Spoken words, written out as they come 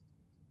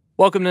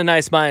Welcome to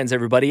Nice Minds,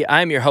 everybody.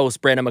 I'm your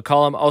host, Brandon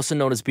McCollum, also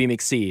known as B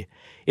McC.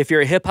 If you're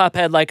a hip-hop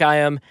head like I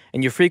am,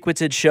 and you've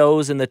frequented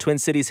shows in the Twin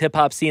Cities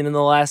hip-hop scene in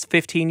the last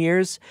 15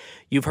 years,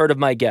 you've heard of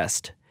my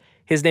guest.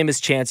 His name is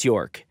Chance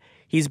York.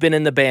 He's been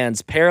in the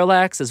bands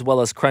Parallax as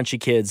well as Crunchy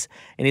Kids,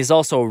 and he's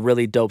also a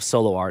really dope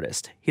solo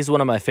artist. He's one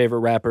of my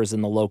favorite rappers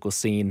in the local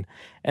scene,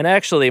 and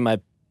actually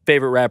my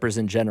favorite rappers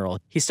in general.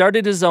 He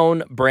started his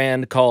own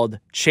brand called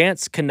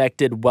Chance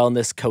Connected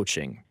Wellness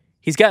Coaching.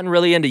 He's gotten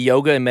really into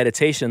yoga and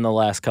meditation in the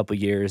last couple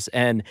years,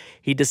 and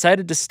he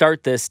decided to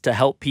start this to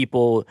help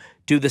people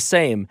do the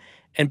same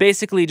and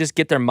basically just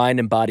get their mind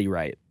and body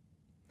right.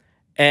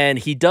 And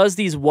he does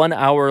these 1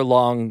 hour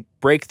long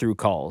breakthrough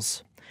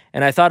calls.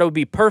 And I thought it would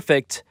be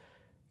perfect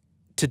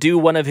to do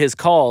one of his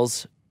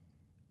calls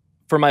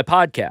for my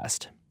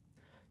podcast.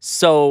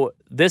 So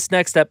this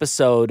next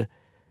episode,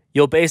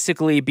 you'll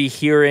basically be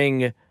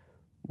hearing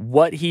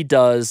what he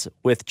does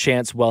with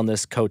Chance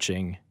Wellness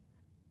Coaching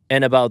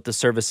and about the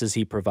services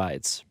he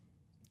provides.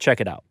 Check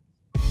it out.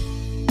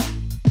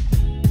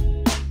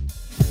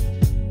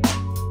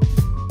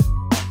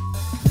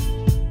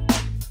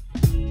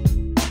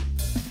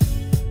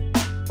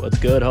 What's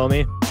good,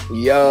 homie?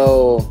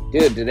 Yo,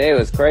 dude, today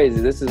was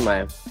crazy. This is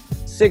my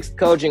 6th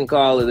coaching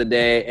call of the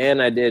day,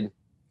 and I did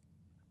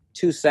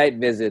 2 site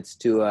visits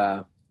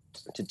to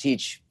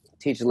teach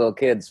little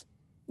kids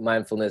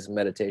mindfulness and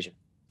meditation.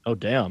 Oh,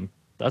 damn.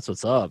 That's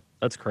what's up.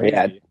 That's crazy.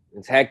 Yeah,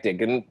 it's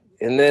hectic.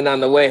 And then on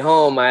the way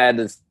home, I had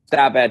to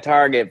stop at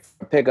Target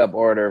for a pickup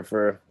order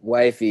for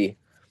wifey.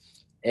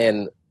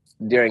 And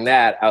during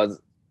that, I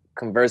was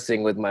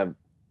conversing with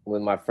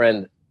my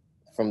friend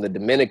from the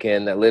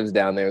Dominican that lives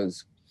down there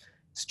who's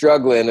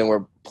struggling, and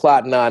we're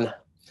plotting on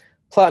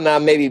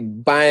maybe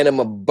buying him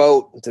a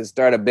boat to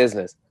start a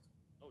business.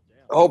 Oh,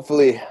 damn.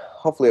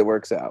 Hopefully it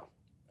works out.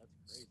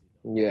 That's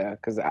crazy. Yeah,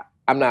 because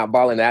I'm not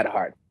balling that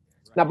hard.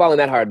 Right. Not balling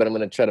that hard, but I'm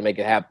going to try to make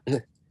it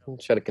happen.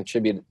 Try to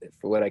contribute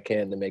for what I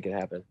can to make it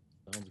happen.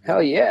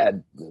 Hell yeah,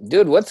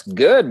 dude! What's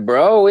good,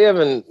 bro? We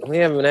haven't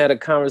had a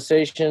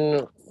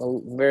conversation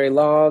very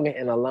long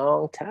in a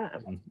long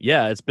time.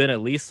 Yeah, it's been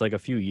at least like a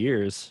few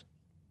years.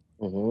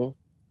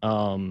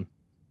 Mm-hmm.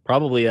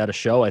 Probably at a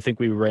show. I think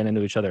we ran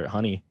into each other at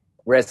Honey.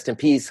 Rest in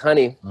peace,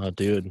 Honey. Oh,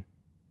 dude,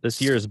 this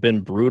year has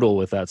been brutal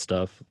with that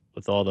stuff,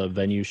 with all the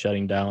venues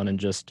shutting down,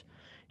 and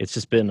it's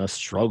just been a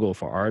struggle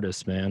for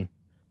artists, man.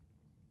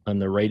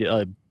 And the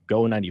radio,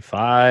 Go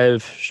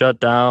 95 shut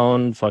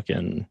down,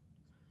 fucking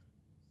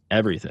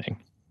everything.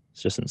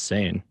 It's just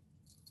insane.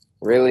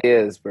 Really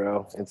is,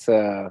 bro. It's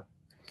and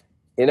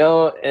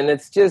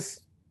it's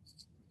just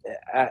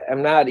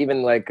I'm not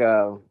even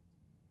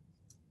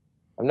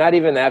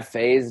that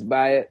fazed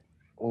by it.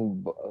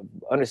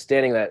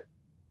 Understanding that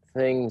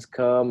things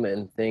come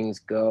and things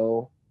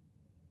go,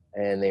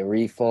 and they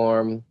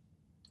reform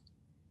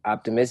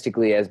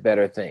optimistically as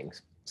better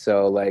things.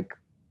 So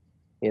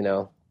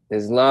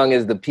as long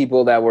as the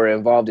people that were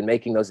involved in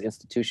making those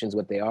institutions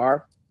what they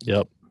are,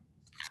 yep,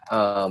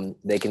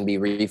 they can be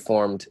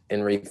reformed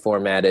and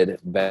reformatted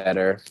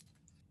better.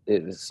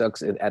 It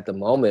sucks at the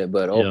moment,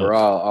 but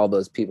overall, all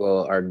those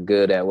people are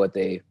good at what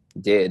they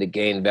did to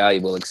gain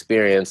valuable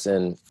experience.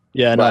 And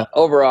but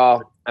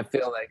overall, I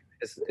feel like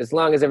as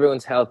long as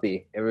everyone's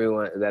healthy,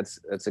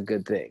 that's a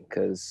good thing,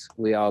 because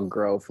we all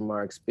grow from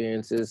our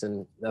experiences,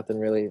 and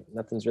nothing's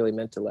really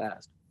meant to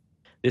last.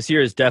 This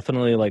year is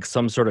definitely like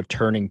some sort of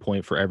turning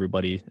point for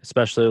everybody,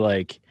 especially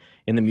like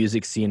in the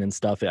music scene and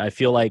stuff. I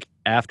feel like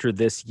after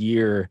this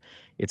year,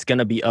 it's going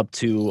to be up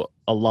to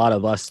a lot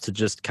of us to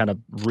just kind of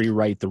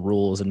rewrite the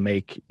rules and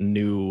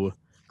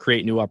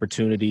create new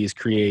opportunities,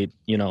 create,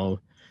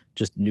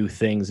 just new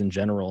things in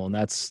general. And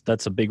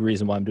that's a big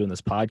reason why I'm doing this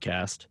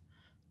podcast.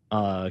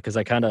 Cause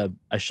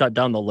I shut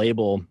down the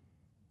label.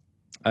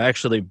 I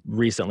actually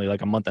recently,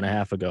 like a month and a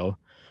half ago,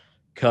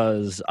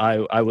 cause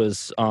I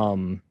was,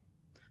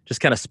 just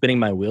kind of spinning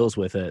my wheels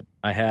with it.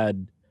 I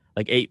had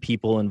like 8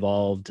 people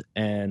involved,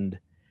 and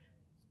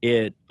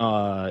it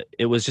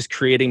was just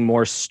creating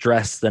more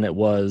stress than it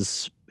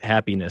was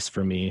happiness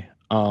for me.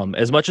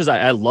 As much as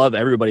I love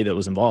everybody that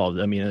was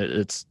involved. I mean,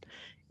 it's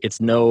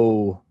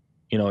no,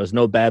 there's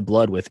no bad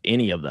blood with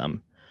any of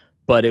them,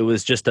 but it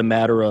was just a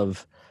matter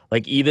of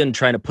like, even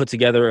trying to put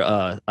together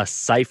a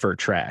cypher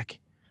track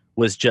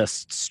was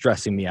just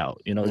stressing me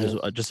out,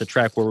 just a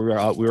track where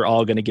we were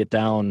all going to get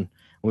down.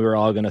 We were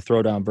all going to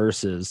throw down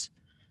verses.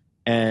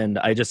 And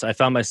I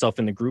found myself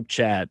in the group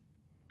chat,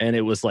 and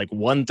it was like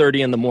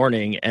 1:30 in the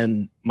morning,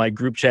 and my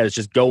group chat is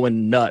just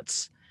going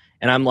nuts.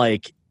 And I'm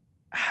like,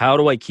 how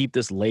do I keep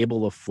this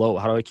label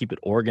afloat? How do I keep it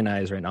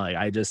organized right now? Like,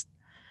 I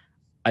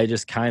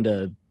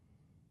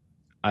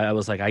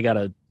was like, I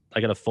gotta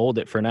fold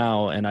it for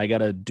now, and I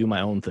gotta do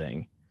my own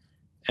thing.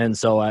 And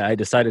so I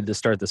decided to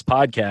start this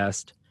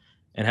podcast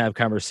and have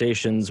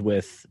conversations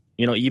with,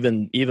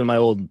 even my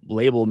old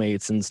label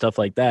mates and stuff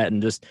like that,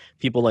 and just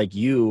people like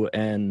you,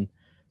 and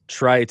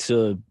try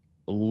to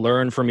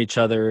learn from each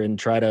other and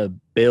try to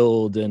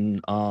build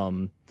and,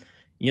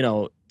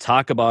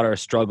 talk about our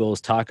struggles,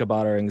 talk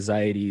about our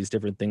anxieties,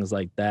 different things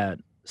like that.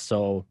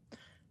 So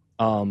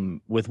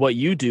with what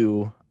you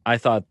do, I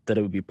thought that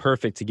it would be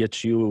perfect to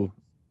get you,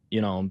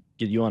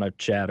 get you on a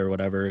chat or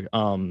whatever.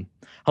 How long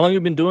have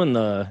you been doing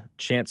the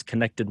Chance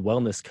Connected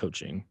Wellness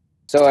coaching?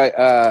 So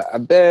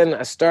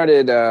I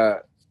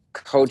started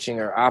coaching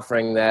or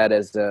offering that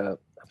as a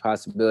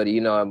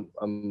possibility. I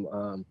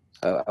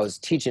was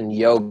teaching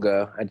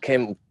yoga. I'd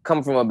come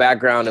from a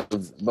background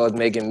of both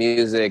making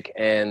music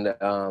and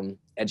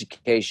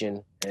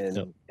education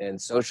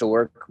and social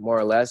work, more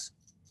or less.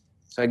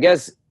 So I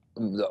guess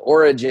the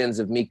origins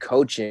of me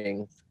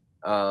coaching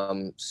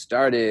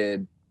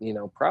started,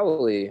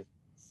 probably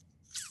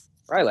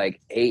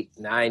like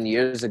 8-9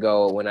 years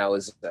ago when I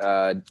was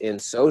in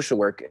social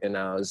work, and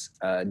I was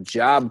a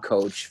job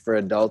coach for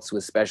adults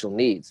with special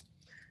needs.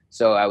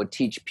 So I would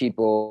teach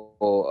people,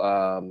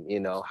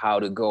 how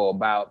to go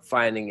about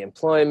finding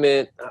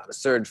employment, how to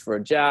search for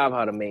a job,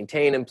 how to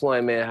maintain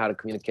employment, how to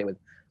communicate with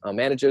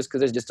managers, because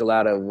there's just a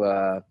lot of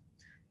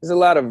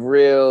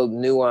real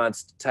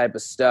nuanced type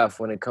of stuff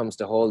when it comes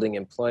to holding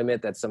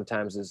employment that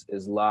sometimes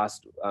is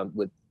lost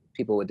with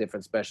people with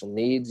different special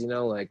needs,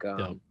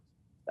 the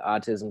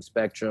autism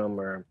spectrum,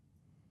 or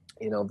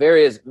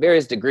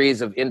various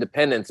degrees of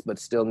independence, but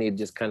still need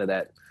just kind of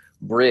that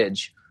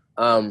bridge.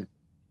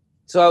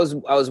 So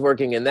I was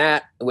working in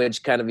that,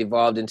 which kind of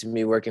evolved into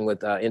me working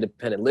with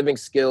independent living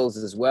skills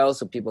as well.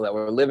 So people that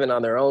were living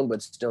on their own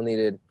but still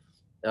needed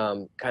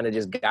kind of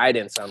just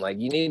guidance on, like,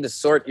 you need to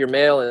sort your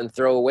mail and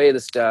throw away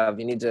the stuff.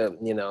 You need to,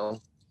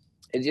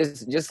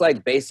 it's just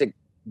like basic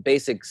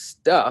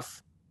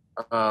stuff,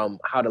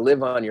 how to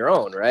live on your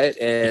own, right?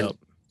 And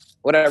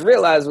what I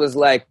realized was,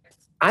 like,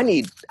 I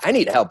need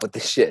help with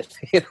this shit.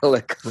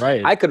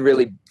 Right. I could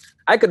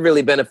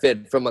really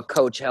benefit from a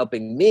coach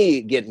helping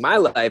me get my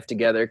life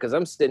together, because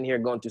I'm sitting here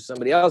going through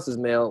somebody else's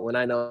mail when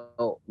I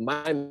know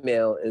my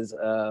mail is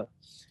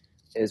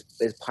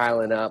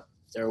piling up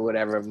or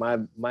whatever.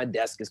 My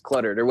desk is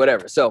cluttered or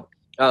whatever. So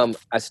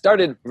I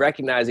started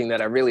recognizing that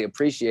I really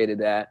appreciated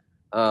that.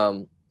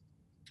 I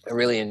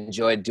really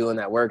enjoyed doing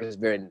that work. It's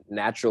very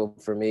natural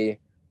for me.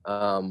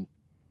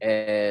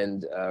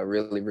 And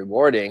really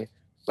rewarding,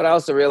 but I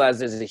also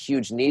realized there's a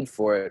huge need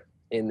for it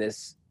in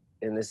this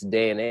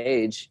day and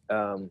age.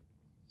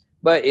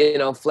 But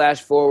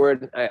flash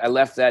forward, I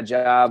left that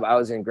job. I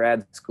was in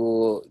grad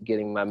school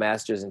getting my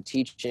master's in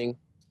teaching,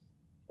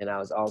 and I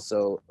was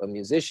also a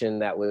musician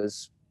that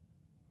was,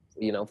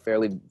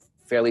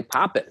 fairly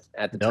popping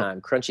at the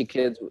time. Crunchy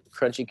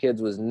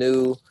Kids was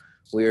new.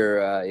 We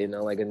were,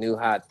 like a new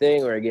hot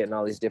thing. We were getting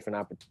all these different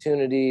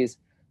opportunities,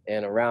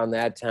 and around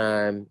that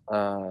time,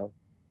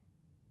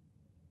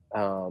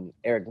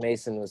 Eric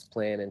Mason was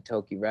playing in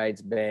Toki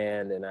Wright's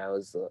band, and I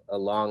was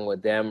along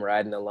with them,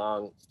 riding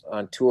along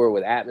on tour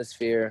with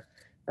Atmosphere.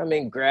 I'm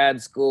in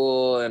grad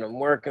school and I'm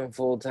working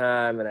full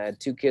time, and I had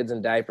 2 kids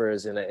in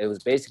diapers, and it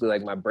was basically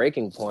like my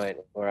breaking point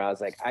where I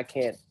was like, I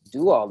can't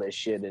do all this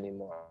shit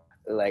anymore.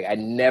 Like, I'd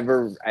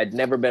never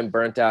been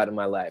burnt out in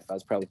my life. I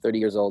was probably 30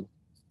 years old.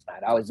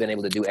 I'd always been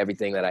able to do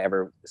everything that I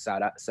ever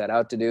set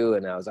out to do,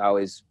 and I was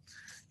always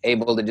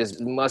able to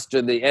just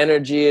muster the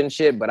energy and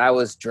shit, but I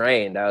was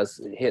drained. I was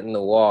hitting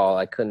the wall.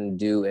 I couldn't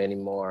do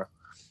anymore.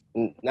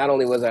 Not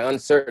only was I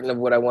uncertain of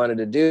what I wanted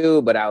to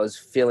do, but I was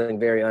feeling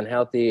very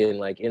unhealthy and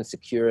like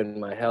insecure in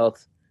my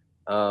health.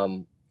 I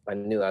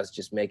knew I was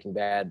just making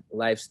bad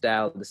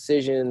lifestyle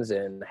decisions,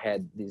 and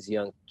had these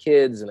young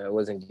kids, and I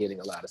wasn't getting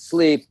a lot of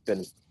sleep,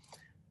 and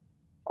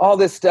all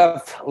this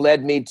stuff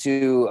led me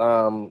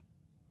to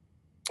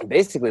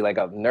basically like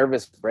a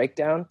nervous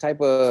breakdown type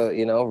of,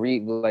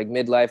 like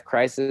midlife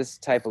crisis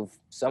type of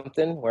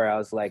something, where I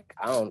was like,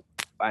 I don't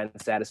find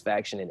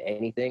satisfaction in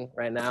anything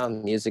right now.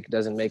 Music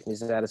doesn't make me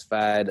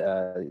satisfied.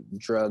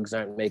 Drugs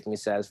aren't making me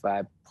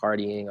satisfied.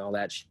 Partying, all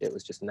that shit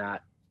was just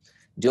not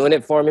doing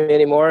it for me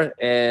anymore.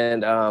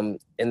 And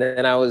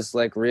then I was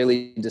like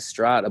really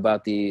distraught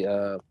about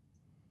the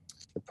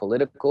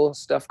political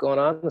stuff going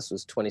on. This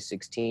was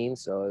 2016,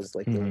 so it was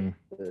like the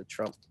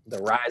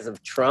rise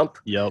of Trump.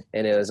 Yep.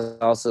 And it was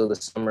also the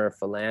summer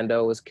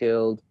Philando was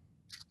killed,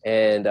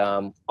 and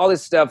all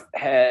this stuff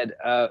had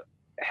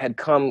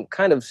come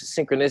kind of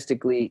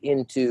synchronistically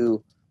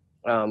into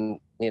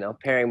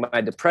pairing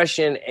my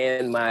depression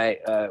and my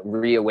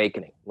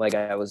reawakening. Like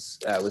I was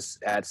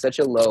at such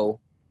a low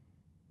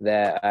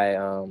that I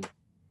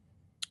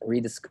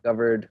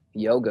rediscovered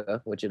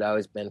yoga, which had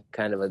always been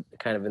kind of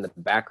in the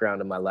background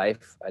of my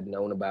life. I'd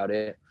known about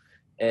it,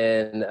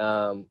 and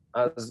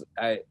I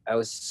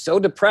was so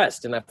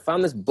depressed, and I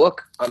found this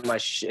book on my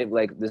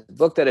like this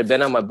book that had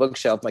been on my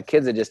bookshelf. My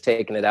kids had just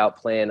taken it out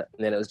playing, and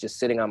then it was just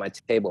sitting on my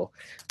table.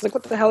 I was like,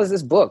 "What the hell is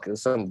this book?" It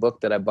was some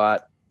book that I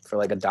bought for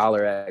like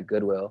 $1 at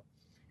Goodwill,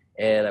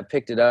 and I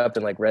picked it up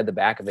and like read the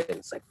back of it.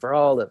 It's like, for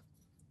all the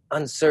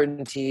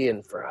uncertainty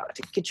and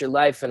to get your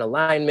life in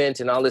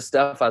alignment and all this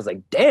stuff. I was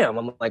like, damn,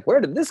 I'm like,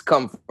 where did this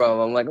come from?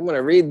 I'm like, I'm going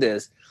to read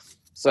this.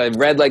 So I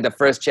read like the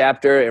first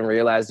chapter and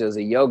realized it was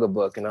a yoga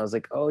book. And I was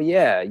like, oh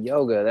yeah,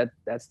 yoga,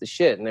 that's the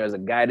shit. And there was a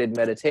guided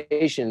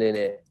meditation in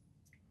it.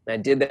 And I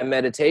did that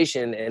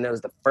meditation, and it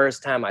was the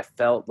first time I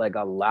felt like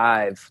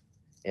alive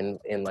in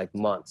like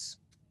months.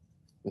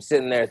 I'm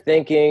sitting there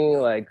thinking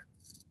like,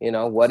 you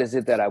know, what is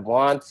it that I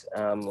want?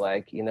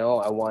 Like, you know,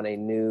 I want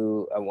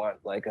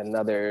like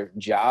another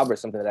job or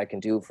something that I can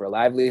do for a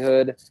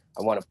livelihood.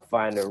 I want to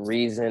find a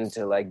reason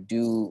to like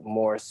do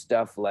more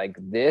stuff like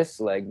this,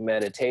 like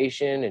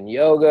meditation and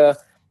yoga.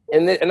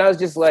 And I was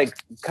just like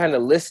kind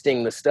of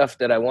listing the stuff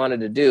that I wanted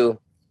to do.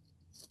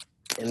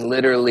 And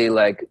literally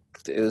like,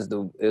 it was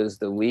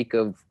the week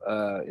of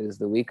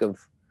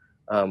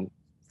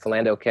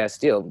Philando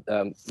Castile.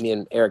 Me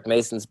and Eric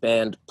Mason's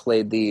band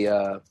played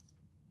the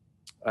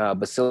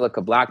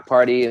Basilica Block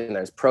Party, and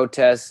there's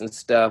protests and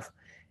stuff.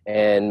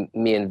 And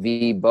me and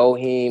V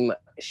Bohem,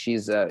 she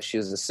was a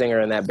singer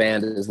in that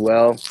band as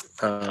well.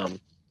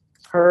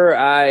 Her,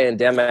 I, and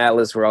Dem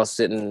Atlas were all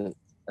sitting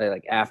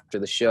like after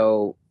the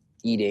show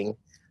eating,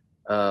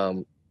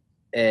 and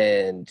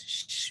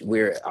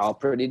we're all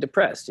pretty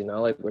depressed. You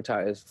know, like we're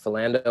tired.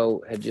 Philando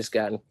had just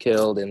gotten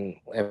killed, and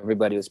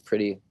everybody was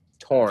pretty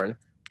torn.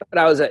 But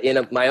I was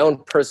in my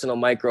own personal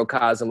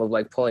microcosm of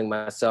like pulling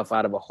myself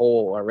out of a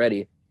hole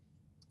already.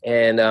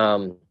 And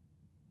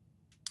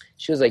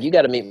she was like, you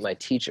got to meet my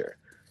teacher.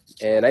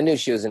 And I knew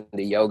she was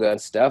into yoga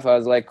and stuff. I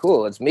was like,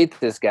 cool, let's meet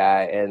this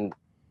guy. And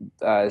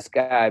this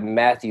guy,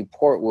 Matthew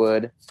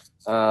Portwood,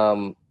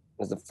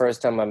 was the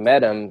first time I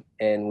met him.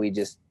 And we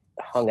just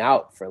hung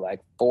out for like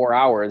 4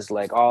 hours,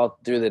 like all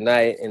through the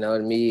night, you know,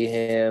 me,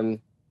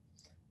 him,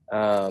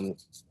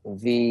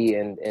 V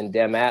and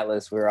Dem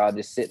Atlas. We were all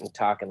just sitting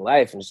talking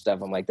life and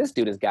stuff. I'm like, this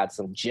dude has got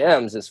some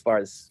gems as far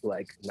as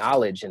like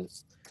knowledge, and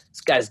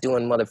this guy's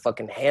doing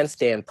motherfucking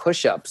handstand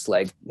push-ups.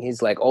 Like,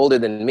 he's like older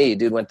than me.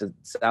 Dude went to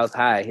South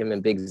High. Him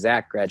and Big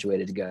Zach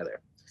graduated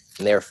together.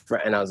 And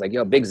and I was like,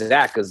 yo, Big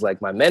Zach is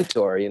like my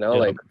mentor, you know?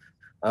 Yep.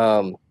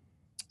 Like,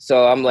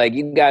 so I'm like,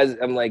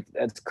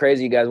 that's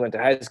crazy. You guys went to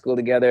high school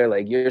together.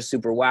 Like, you're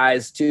super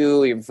wise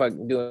too. You're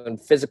fucking doing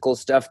physical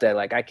stuff that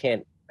like I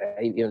can't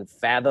even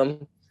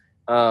fathom.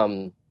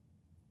 And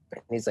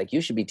he's like, you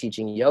should be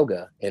teaching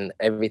yoga. And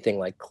everything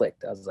like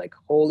clicked. I was like,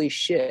 holy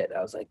shit.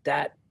 I was like,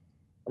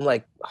 I'm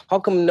like, how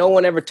come no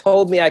one ever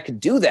told me I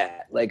could do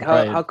that? Like,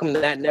 how come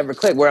that never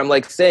clicked? Where I'm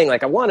like saying,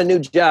 like, I want a new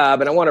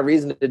job and I want a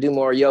reason to do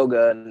more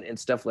yoga and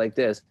stuff like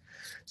this.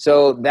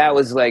 So that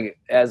was like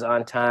as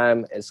on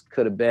time as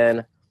could have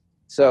been.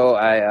 So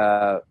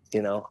I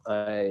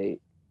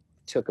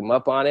took him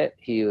up on it.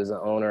 He was the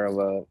owner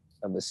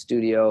of a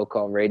studio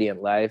called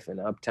Radiant Life in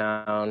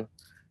Uptown.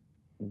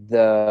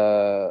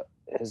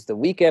 It was the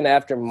weekend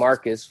after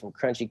Marcus from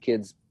Crunchy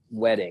Kid's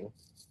wedding.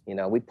 You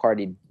know, we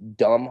partied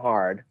dumb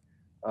hard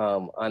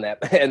on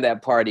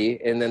that party.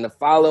 And then the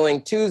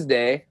following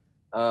Tuesday,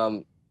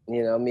 you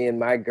know, me and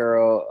my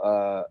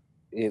girl,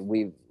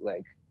 we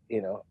like,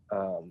 you know,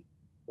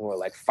 we were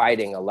like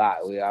fighting a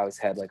lot. We always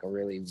had like a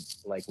really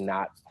like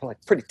not like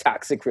pretty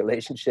toxic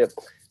relationship,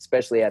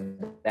 especially at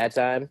that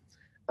time.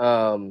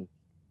 So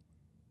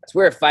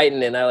we were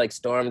fighting, and I like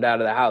stormed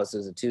out of the house. It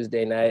was a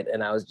Tuesday night,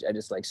 and I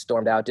just like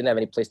stormed out, didn't have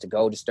any place to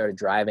go, just started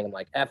driving. I'm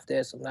like, F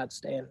this, I'm not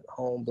staying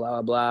home, blah,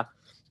 blah, blah.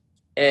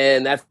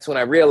 And that's when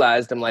I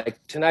realized, I'm like,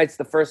 tonight's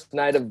the first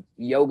night of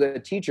yoga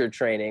teacher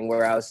training,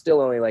 where I was still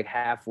only like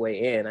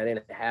halfway in. I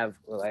didn't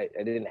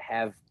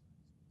have,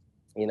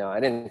 you know, I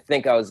didn't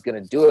think I was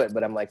going to do it,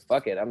 but I'm like,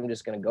 fuck it. I'm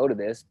just going to go to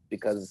this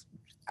because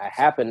I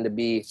happened to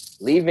be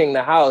leaving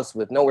the house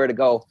with nowhere to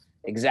go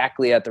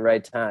exactly at the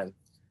right time.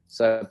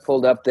 So I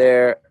pulled up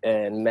there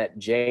and met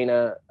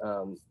Jaina.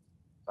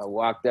 I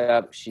walked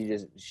up.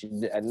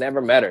 I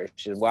never met her.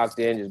 She walked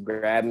in, just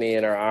grabbed me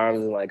in her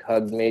arms and like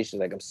hugged me. She's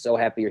like, I'm so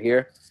happy you're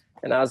here.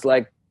 And I was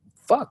like,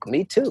 fuck,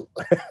 me too.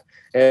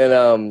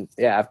 And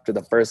after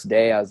the first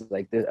day, I was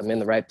like, I'm in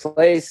the right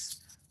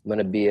place. I'm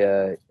gonna be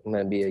a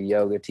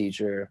yoga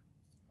teacher.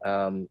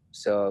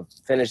 So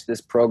I finished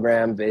this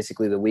program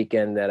basically the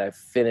weekend that I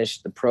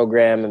finished the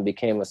program and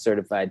became a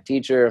certified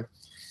teacher.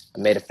 I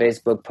made a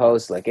Facebook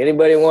post like,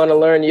 anybody want to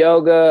learn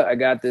yoga? I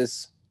got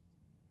this.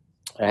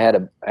 I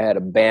had a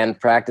band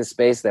practice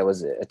space that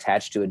was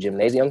attached to a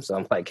gymnasium. So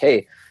I'm like,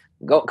 hey,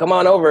 come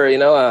on over. You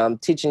know, I'm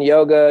teaching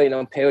yoga, you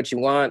know, pay what you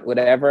want,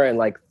 whatever. And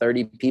like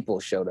 30 people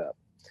showed up.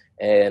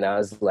 And I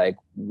was like,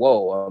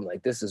 whoa, I'm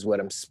like, this is what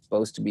I'm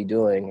supposed to be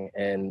doing.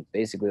 And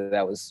basically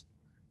that was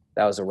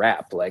a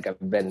wrap. Like,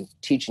 I've been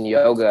teaching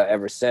yoga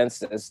ever since.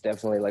 That's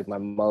definitely like my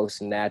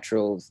most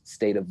natural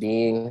state of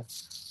being.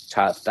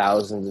 Taught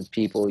thousands of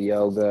people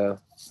yoga,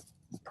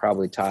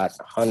 probably taught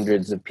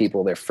hundreds of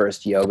people their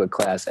first yoga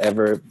class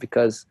ever,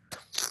 because,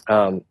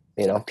 you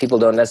know, people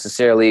don't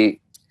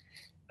necessarily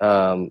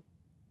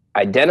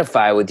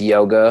identify with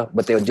yoga,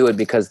 but they would do it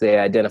because they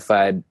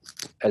identified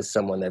as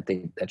someone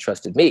that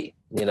trusted me,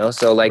 you know?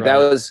 So like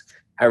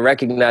I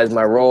recognized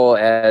my role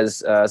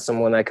as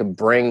someone that could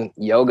bring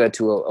yoga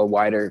to a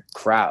wider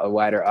crowd, a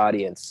wider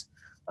audience.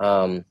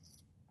 Then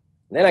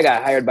I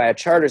got hired by a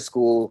charter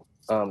school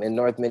in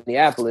North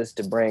Minneapolis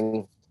to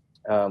bring,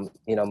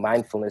 you know,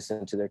 mindfulness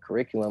into their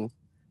curriculum,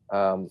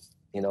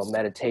 you know,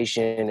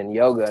 meditation and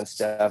yoga and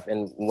stuff.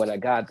 And when I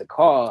got the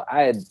call,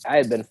 I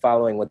had been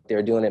following what they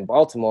were doing in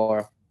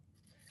Baltimore.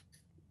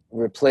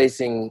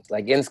 replacing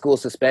like in-school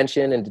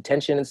suspension and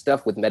detention and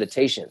stuff with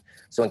meditation.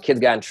 So when kids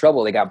got in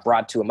trouble, they got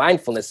brought to a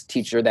mindfulness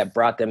teacher that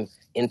brought them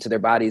into their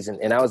bodies.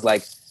 And I was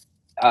like,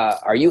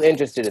 are you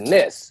interested in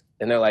this?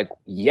 And they're like,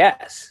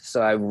 yes.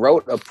 So I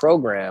wrote a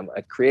program.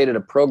 I created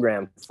a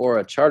program for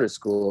a charter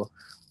school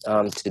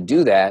to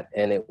do that.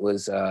 And it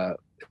was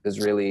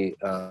really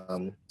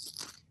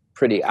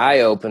pretty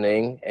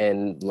eye-opening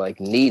and like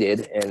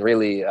needed, and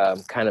really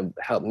kind of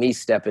helped me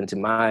step into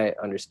my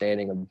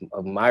understanding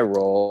of my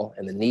role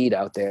and the need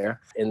out there.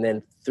 And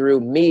then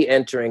through me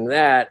entering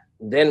that,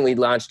 then we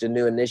launched a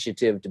new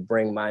initiative to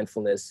bring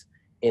mindfulness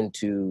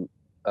into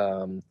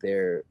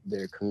their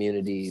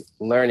community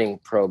learning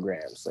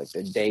programs, like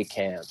their day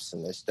camps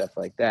and their stuff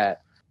like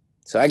that.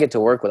 So I get to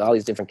work with all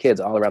these different kids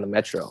all around the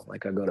metro.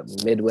 Like I go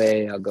to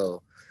Midway, I'll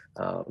go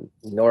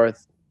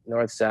north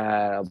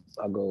side,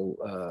 I'll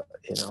go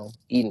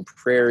Eden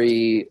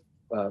Prairie,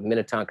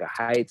 Minnetonka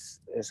Heights.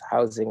 There's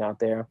housing out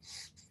there.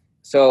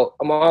 So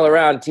I'm all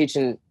around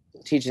teaching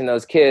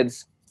those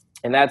kids,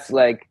 and that's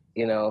like,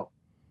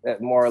 that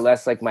more or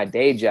less like my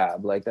day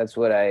job. Like that's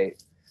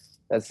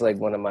like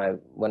one of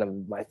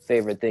my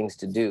favorite things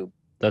to do.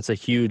 That's a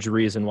huge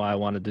reason why I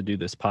wanted to do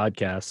this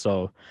podcast.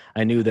 So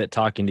I knew that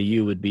talking to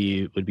you would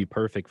be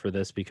perfect for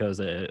this,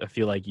 because I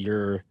feel like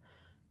you're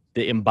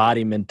the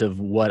embodiment of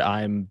what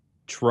I'm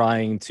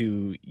trying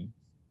to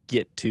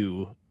get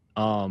to,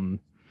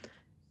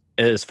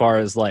 as far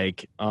as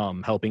like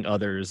helping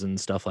others and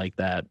stuff like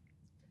that.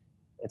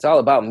 It's all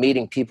about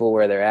meeting people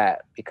where they're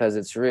at, because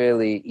it's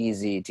really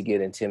easy to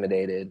get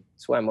intimidated.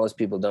 That's why most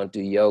people don't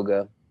do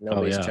yoga.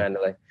 Nobody's trying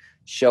to like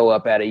show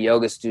up at a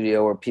yoga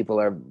studio where people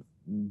are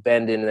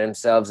bending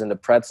themselves into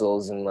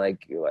pretzels, and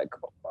like you're like,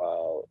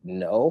 oh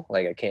no,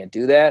 like I can't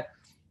do that.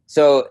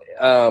 So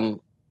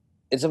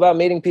it's about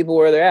meeting people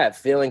where they're at,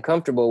 feeling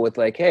comfortable with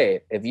like, hey,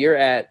 if you're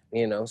at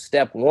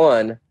step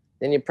one,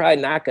 then you're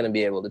probably not going to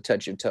be able to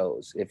touch your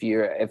toes. If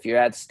you're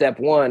at step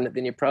one,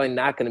 then you're probably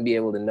not going to be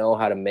able to know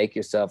how to make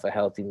yourself a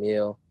healthy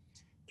meal.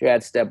 If you're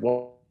at step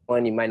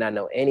one, you might not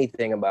know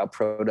anything about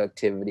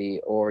productivity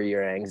or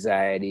your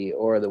anxiety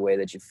or the way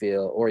that you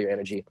feel or your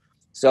energy.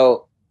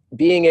 So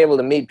being able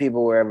to meet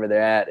people wherever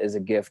they're at is a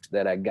gift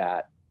that I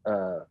got.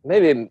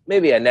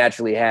 Maybe I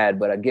naturally had,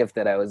 but a gift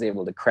that I was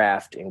able to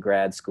craft in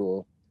grad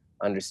school,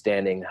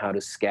 understanding how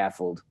to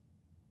scaffold,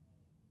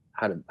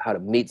 how to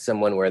meet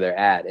someone where they're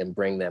at and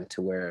bring them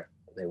to where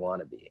they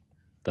want to be.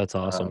 That's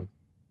awesome.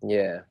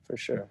 Yeah, for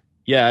sure.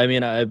 Yeah, I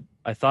mean,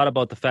 I thought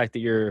about the fact that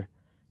you're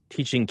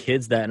teaching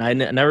kids that, and I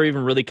never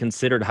even really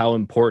considered how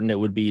important it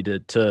would be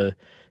to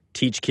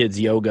teach kids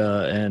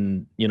yoga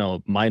and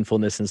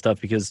mindfulness and stuff,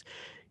 because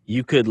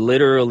you could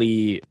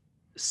literally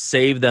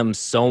save them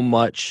so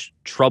much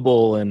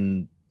trouble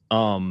and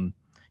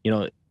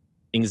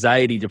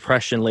anxiety,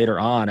 depression later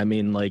on. I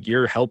mean, like,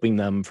 you're helping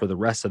them for the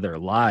rest of their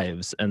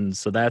lives, and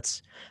so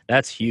that's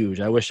huge.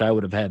 I wish I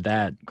would have had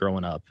that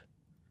growing up.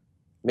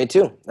 Me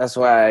too. That's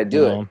why I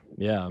do it.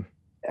 Yeah.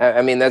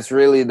 I mean, that's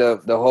really the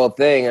whole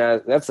thing.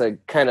 That's a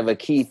kind of a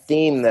key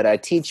theme that I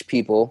teach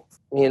people.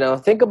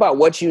 Think about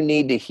what you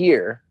need to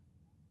hear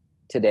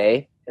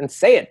today and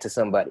say it to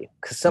somebody,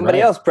 because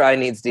somebody else probably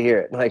needs to hear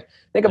it. Like,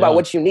 think about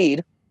what you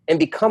need and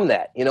become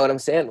that. You know what I'm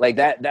saying? Like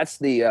that's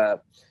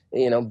the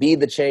be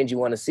the change you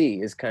want to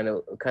see is kind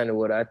of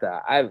what I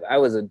thought. I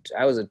was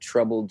a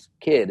troubled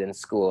kid in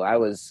school. I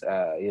was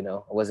I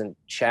wasn't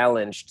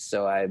challenged,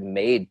 so I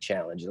made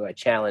challenges. I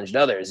challenged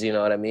others, you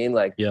know what I mean?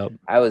 Like,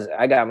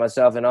 I got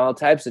myself in all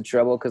types of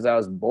trouble because I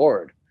was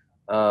bored.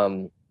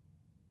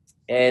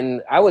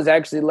 And I was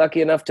actually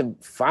lucky enough to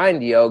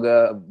find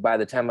yoga by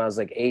the time I was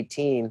like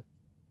 18,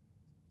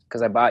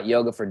 because I bought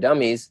Yoga for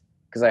Dummies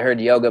because I heard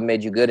yoga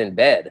made you good in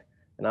bed.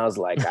 And I was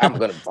like, I'm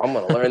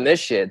gonna learn this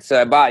shit. So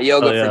I bought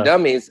Yoga for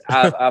Dummies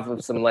off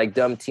of some like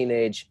dumb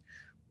teenage,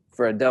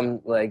 for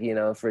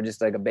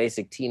just like a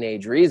basic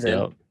teenage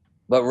reason,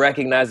 but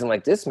recognizing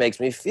like, this makes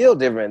me feel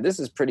different. This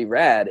is pretty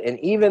rad. And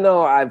even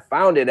though I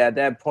found it at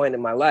that point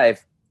in my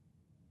life,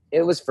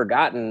 it was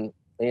forgotten.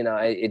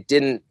 It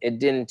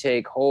didn't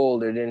take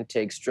hold, or didn't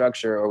take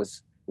structure, or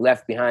was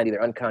left behind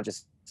either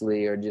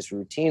unconsciously or just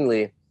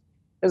routinely.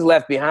 It was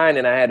left behind,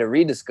 and I had to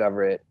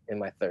rediscover it in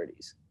my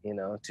 30s.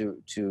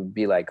 To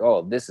be like,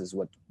 oh, this is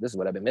what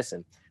I've been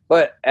missing.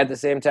 But at the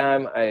same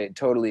time, I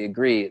totally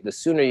agree. The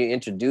sooner you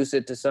introduce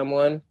it to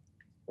someone,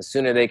 the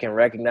sooner they can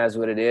recognize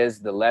what it is,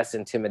 the less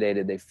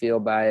intimidated they feel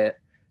by it,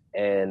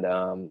 and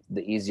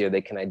the easier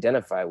they can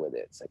identify with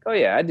it. It's like, oh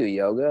yeah, I do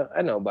yoga.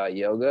 I know about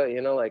yoga.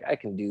 Like, I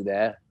can do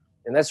that.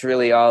 And that's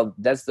really all.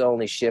 That's the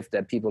only shift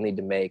that people need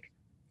to make.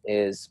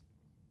 Is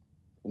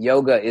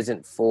yoga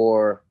isn't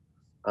for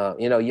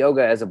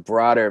yoga as a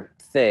broader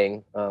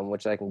thing,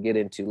 which I can get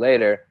into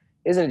later,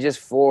 isn't just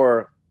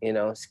for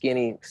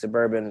skinny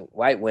suburban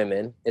white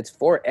women. It's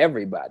for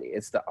everybody.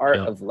 It's the art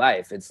of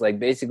life. It's like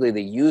basically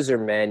the user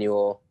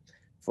manual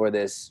for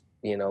this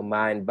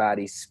mind,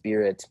 body,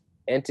 spirit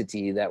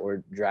entity that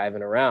we're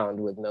driving around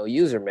with no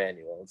user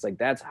manual. It's like,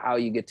 that's how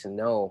you get to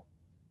know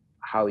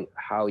how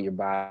your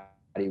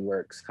body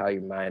works, how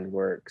your mind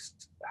works,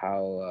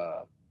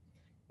 how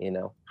you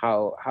know,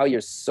 how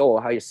your soul,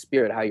 how your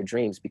spirit, how your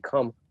dreams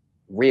become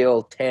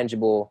real,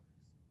 tangible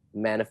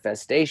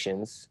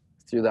manifestations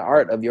through the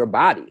art of your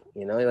body.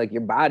 You know, like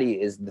your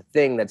body is the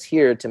thing that's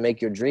here to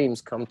make your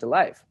dreams come to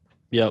life.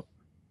 Yep.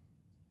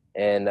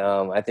 And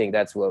I think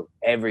that's what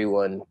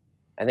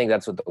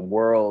the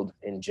world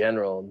in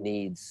general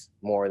needs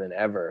more than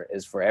ever,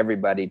 is for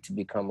everybody to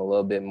become a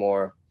little bit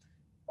more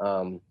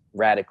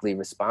radically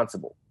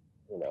responsible.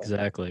 You know?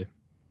 Exactly.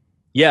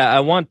 Yeah,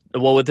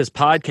 with this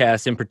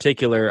podcast in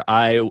particular,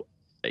 I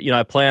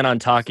plan on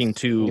talking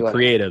to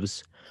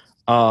creatives.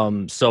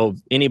 So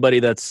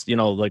anybody that's,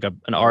 like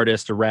an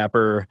artist, a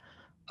rapper,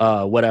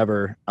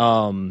 whatever.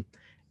 And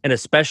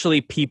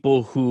especially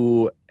people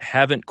who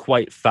haven't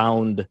quite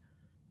found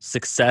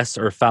success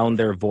or found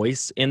their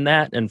voice in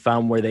that and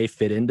found where they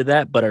fit into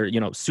that, but are,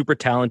 super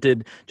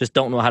talented, just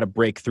don't know how to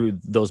break through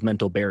those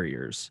mental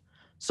barriers.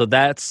 So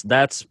that's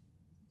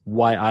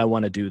why I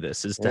want to do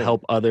this, is to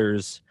help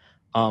others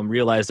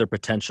realize their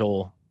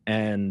potential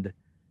and,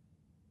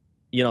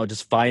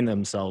 just find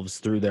themselves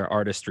through their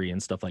artistry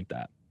and stuff like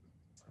that.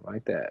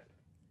 Like that.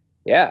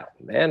 Yeah,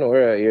 man,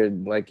 you're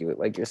like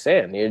you're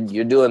saying,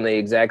 you're doing the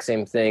exact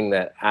same thing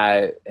that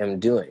I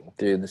am doing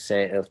through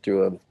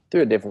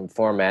a different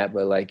format,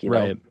 but like,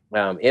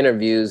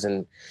 interviews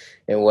and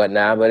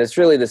whatnot. But it's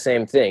really the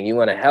same thing. You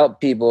want to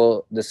help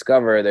people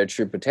discover their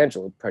true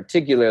potential,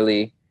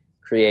 particularly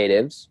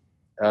creatives.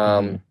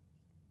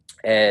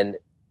 And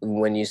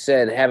when you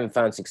said haven't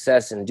found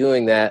success in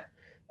doing that,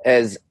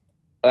 as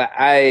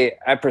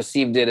I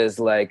perceived it as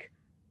like,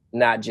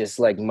 not just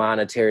like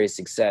monetary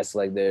success,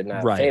 like they're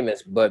not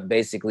famous, but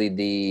basically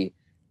the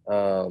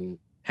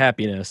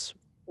happiness.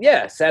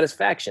 Yeah,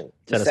 satisfaction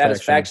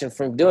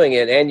from doing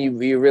it. And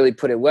you really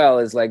put it well,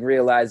 is like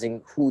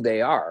realizing who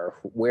they are,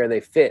 where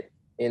they fit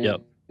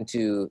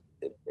into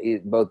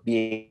both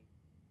being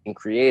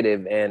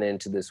creative and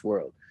into this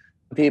world.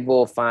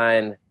 People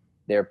find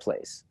their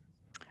place.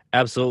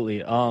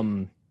 Absolutely.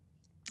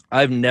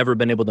 I've never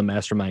been able to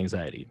master my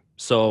anxiety.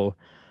 So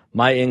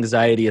my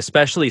anxiety,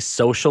 especially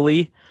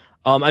socially,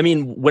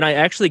 when I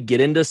actually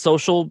get into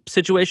social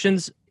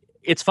situations,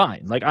 it's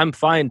fine. Like I'm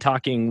fine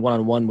talking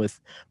one-on-one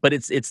but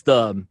it's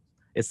the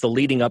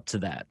leading up to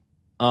that.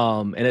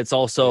 And it's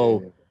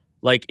also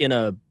like in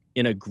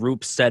a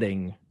group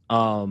setting.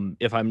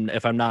 If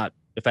I'm not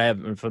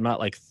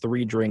like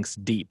 3 drinks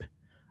deep,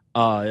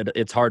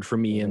 it's hard for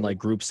me in like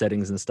group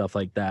settings and stuff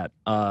like that.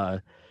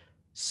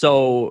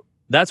 So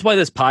that's why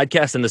this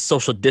podcast and the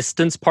social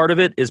distance part of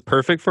it is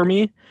perfect for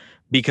me,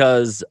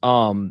 because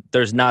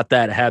there's not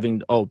that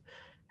having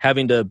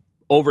to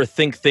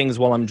overthink things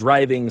while I'm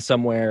driving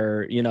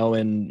somewhere,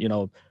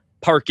 and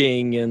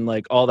parking and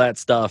like all that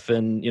stuff,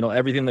 and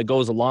everything that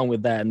goes along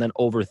with that, and then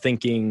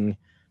overthinking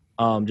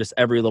just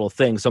every little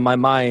thing. So my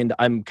mind,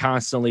 I'm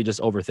constantly just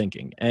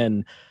overthinking,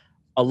 and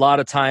a lot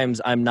of times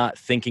I'm not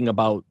thinking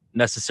about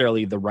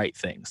necessarily the right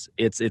things.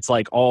 It's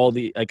like all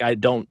the, like, I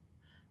don't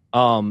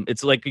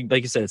it's like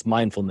you said, it's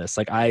mindfulness.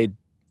 Like I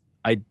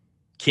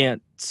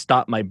can't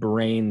stop my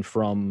brain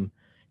from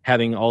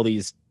having all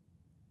these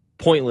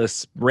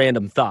pointless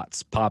random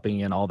thoughts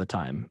popping in all the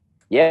time.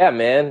 Yeah,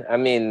 man. I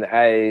mean,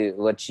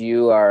 what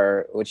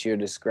you're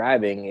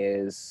describing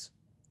is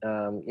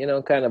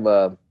kind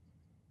of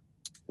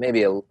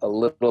maybe a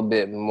little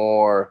bit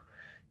more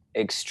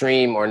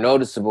extreme or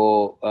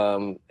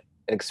noticeable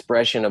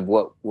expression of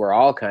what we're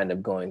all kind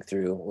of going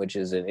through, which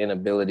is an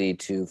inability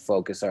to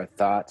focus our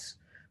thoughts.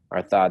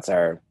 Our thoughts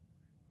are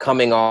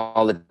coming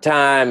all the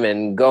time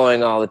and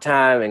going all the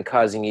time and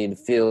causing you to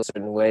feel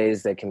certain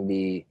ways that can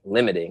be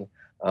limiting,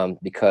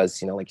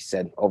 because, like you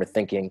said,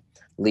 overthinking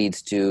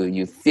leads to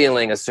you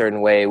feeling a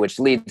certain way, which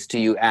leads to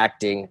you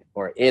acting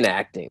or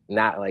inacting,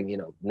 not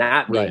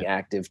being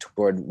active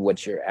toward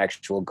what your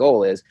actual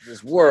goal is.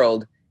 This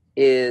world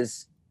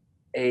is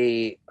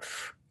an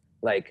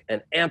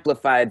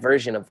amplified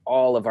version of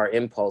all of our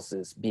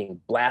impulses being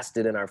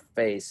blasted in our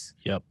face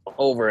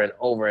over and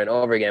over and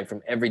over again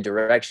from every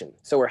direction.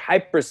 So we're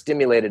hyper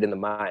stimulated in the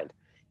mind.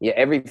 Yeah,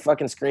 every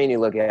fucking screen you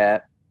look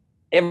at,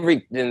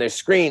 and there's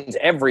screens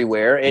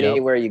everywhere,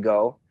 anywhere you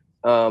go.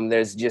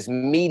 There's just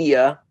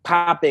media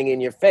popping in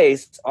your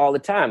face all the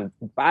time.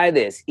 Buy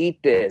this, eat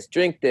this,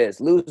 drink this,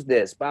 lose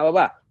this, blah, blah,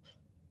 blah,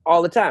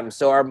 all the time.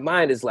 So our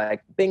mind is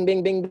like bing,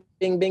 bing, bing,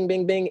 bing, bing,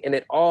 bing, bing, and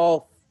it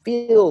all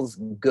feels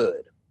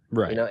good.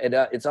 Right.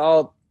 It's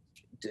all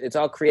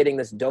creating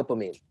this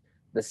dopamine,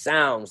 the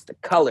sounds, the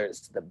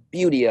colors, the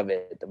beauty of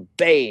it, the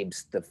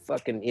babes, the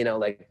fucking,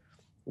 like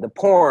the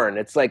porn.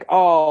 It's like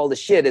all the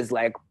shit is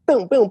like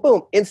boom, boom,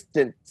 boom,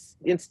 instant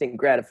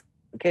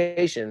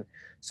gratification.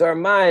 So our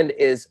mind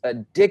is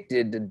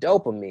addicted to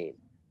dopamine.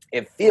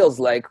 It feels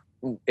like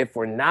if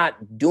we're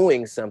not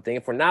doing something,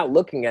 if we're not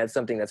looking at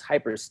something that's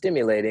hyper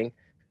stimulating,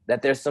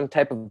 that there's some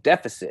type of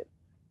deficit.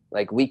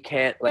 Like we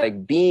can't,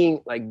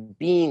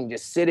 being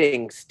just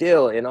sitting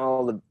still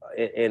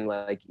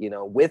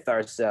with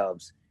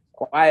ourselves,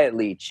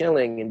 quietly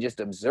chilling and just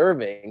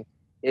observing.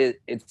 It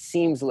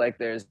seems like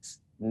there's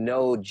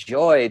no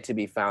joy to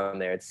be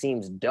found there. It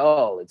seems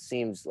dull. It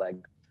seems like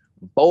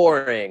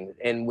boring,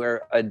 and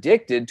we're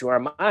addicted to our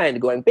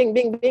mind going bing,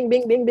 bing, bing,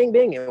 bing, bing, bing,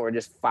 bing, and we're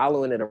just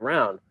following it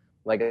around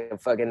like a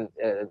fucking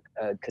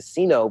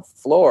casino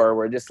floor.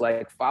 We're just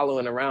like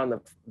following around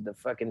the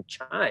fucking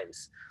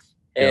chimes.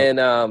 Yep.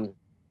 And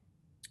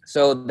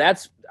so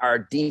that's our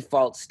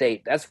default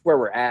state. That's where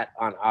we're at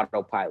on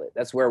autopilot.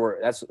 That's where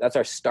that's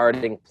our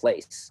starting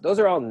place. Those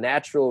are all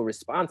natural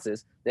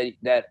responses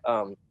that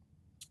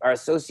are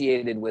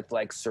associated with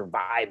like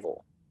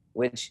survival,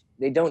 which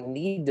they don't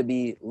need to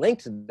be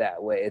linked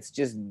that way. It's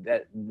just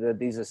that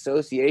these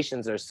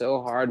associations are so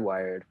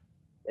hardwired,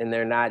 and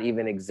they're not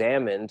even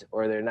examined,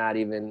 or they're not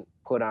even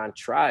put on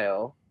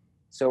trial.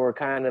 So we're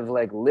kind of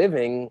like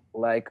living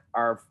like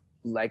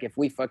if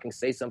we fucking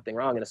say something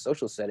wrong in a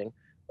social setting,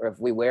 or if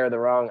we wear the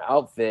wrong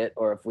outfit,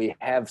 or if we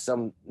have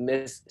some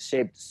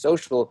misshaped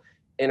social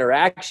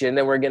interaction,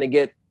 then we're going to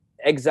get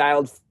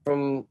exiled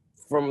from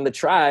the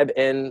tribe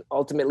and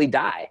ultimately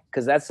die.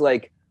 Because that's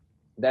like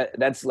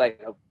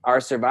our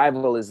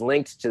survival is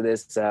linked to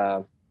this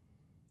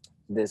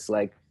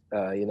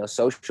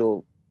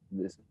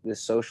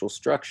social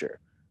structure,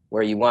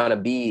 where you want to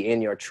be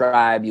in your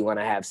tribe, you want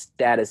to have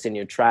status in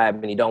your tribe,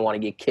 and you don't want to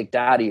get kicked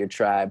out of your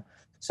tribe.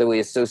 So we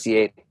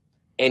associate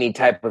any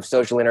type of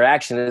social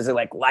interaction as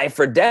like life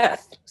or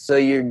death. So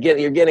you're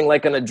getting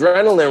like an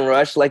adrenaline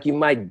rush, like you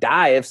might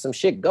die if some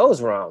shit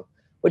goes wrong,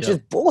 which is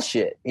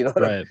bullshit. You know,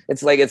 right.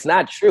 It's like, it's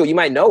not true. You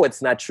might know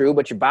it's not true,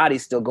 but your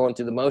body's still going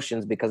through the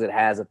motions because it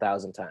has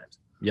 1,000 times.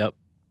 Yep.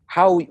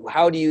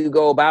 How do you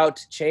go about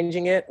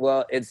changing it?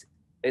 Well, it's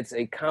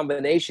a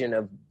combination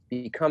of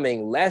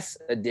becoming less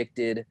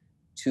addicted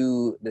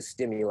to the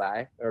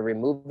stimuli, or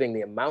removing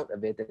the amount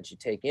of it that you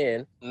take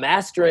in.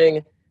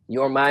 Mastering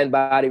your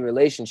mind-body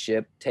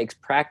relationship takes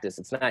practice.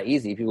 It's not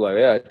easy. People are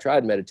like, yeah, I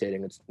tried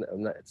meditating.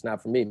 It's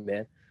not for me,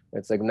 man.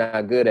 It's like, I'm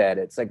not good at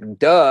it. It's like,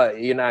 duh,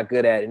 you're not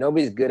good at it.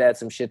 Nobody's good at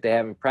some shit they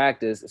haven't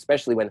practiced,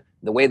 especially when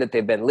the way that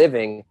they've been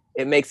living,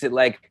 it makes it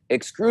like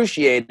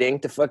excruciating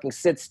to fucking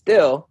sit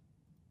still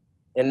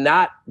and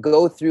not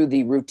go through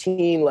the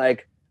routine,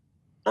 like,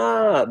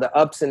 the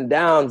ups and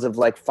downs of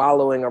like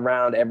following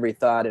around every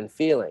thought and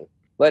feeling.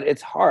 But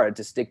it's hard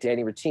to stick to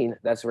any routine.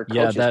 That's where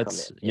coaches come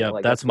in. Yeah,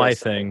 like, that's my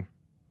thing.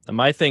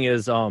 My thing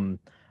is,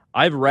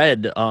 I've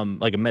read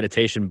like a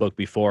meditation book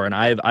before, and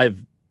I've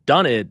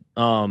done it.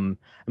 I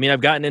mean,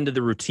 I've gotten into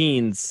the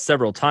routine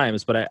several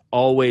times, but I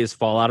always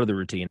fall out of the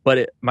routine.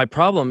 But my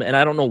problem, and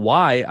I don't know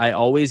why, I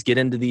always get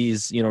into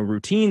these,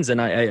 routines,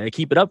 and I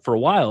keep it up for a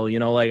while,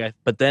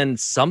 but then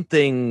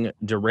something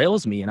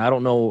derails me, and I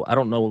don't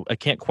know, I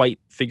can't quite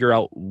figure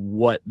out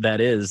what that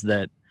is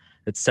that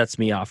it sets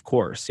me off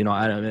course.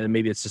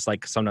 Maybe it's just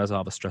like sometimes I'll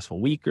have a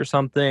stressful week or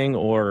something,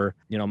 or,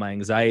 my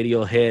anxiety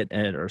will hit,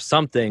 or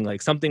something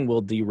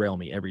will derail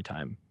me every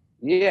time.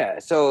 Yeah.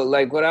 So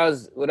like what I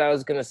was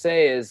going to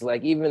say is,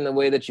 like, even the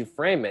way that you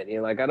frame it,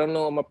 you're like, I don't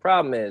know what my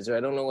problem is, or I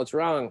don't know what's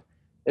wrong.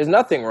 There's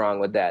nothing wrong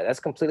with that. That's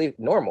completely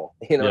normal.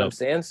 You know what I'm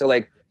saying? So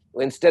like,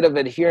 instead of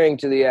adhering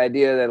to the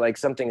idea that like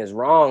something is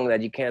wrong,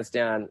 that you can't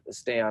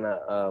stay on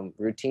a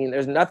routine,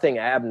 there's nothing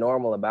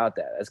abnormal about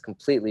that. That's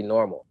completely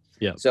normal.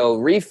 Yeah. So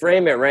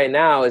reframe it right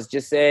now is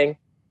just saying,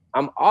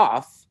 I'm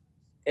off,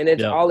 and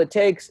it's all it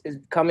takes is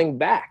coming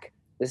back.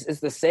 This is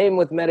the same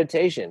with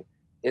meditation.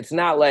 It's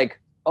not like,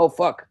 oh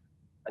fuck,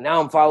 now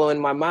I'm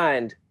following my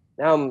mind.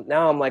 Now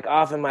I'm like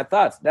off in my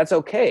thoughts. That's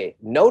okay.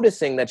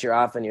 Noticing that you're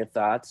off in your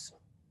thoughts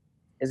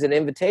is an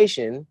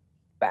invitation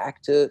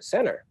back to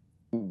center.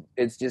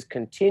 It's just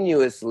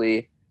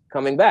continuously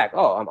coming back.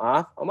 Oh, I'm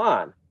off, I'm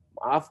on.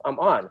 I'm off, I'm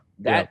on.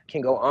 That can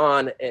go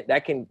on.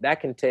 That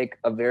can take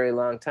a very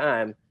long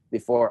time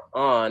before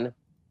on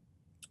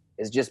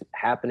is just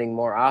happening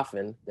more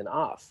often than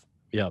off.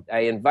 Yeah. I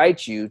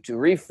invite you to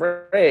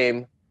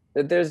reframe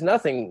that there's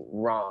nothing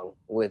wrong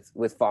with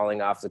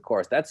falling off the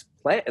course. That's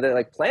planned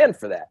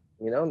for that,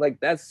 like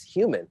that's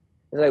human.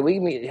 It's like we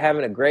be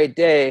having a great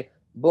day,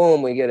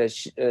 boom, we get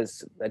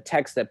a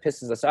text that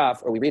pisses us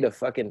off, or we read a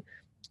fucking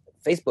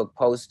Facebook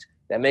post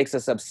that makes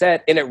us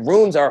upset, and it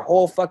ruins our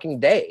whole fucking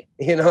day.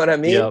 You know what I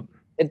mean? Yep.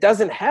 It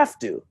doesn't have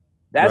to.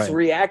 That's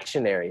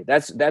reactionary.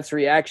 That's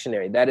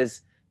reactionary. That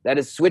is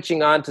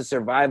switching on to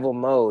survival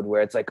mode,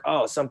 where it's like,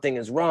 oh, something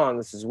is wrong.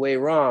 This is way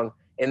wrong.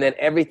 And then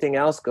everything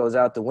else goes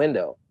out the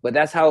window. But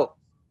that's how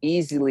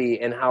easily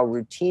and how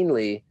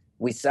routinely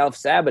we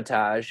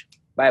self-sabotage.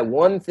 By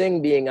one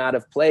thing being out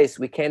of place,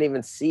 we can't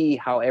even see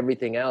how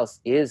everything else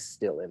is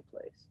still in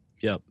place.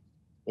 Yep.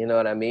 You know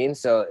what I mean?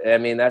 So, I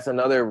mean, that's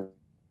another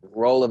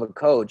role of a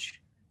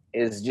coach,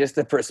 is just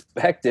the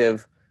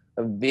perspective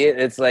of being,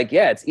 it's like,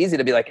 yeah, it's easy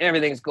to be like,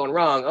 everything's going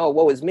wrong. Oh,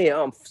 woe is me.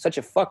 Oh, I'm such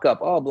a fuck up.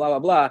 Oh, blah, blah,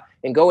 blah.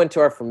 And go into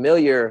our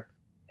familiar,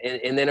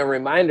 and then a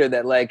reminder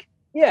that like,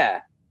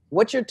 yeah,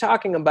 what you're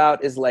talking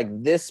about is like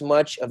this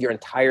much of your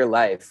entire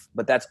life,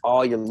 but that's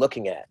all you're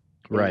looking at.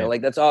 Right.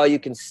 Like that's all you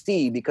can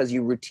see, because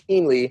you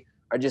routinely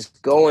are just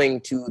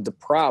going to the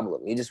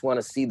problem. You just want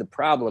to see the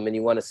problem, and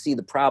you want to see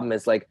the problem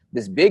as like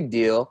this big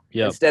deal,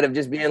 instead of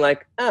just being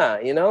like,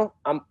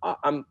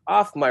 I'm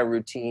off my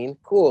routine.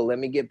 Cool. Let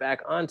me get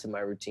back onto my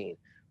routine.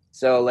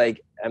 So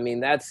like, I mean,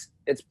 that's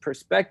it's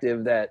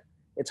perspective that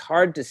it's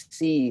hard to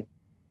see.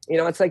 You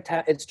know, it's like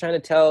it's trying to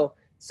tell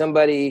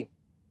somebody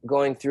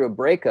going through a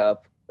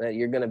breakup that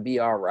you're going to be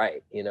all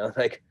right. You know,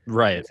 like,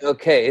 Right. it's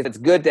okay. It's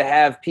good to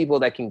have people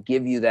that can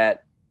give you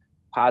that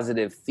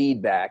positive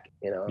feedback,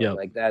 you know. Yep.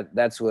 Like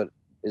that's what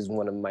is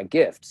one of my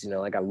gifts, you know.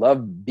 Like, I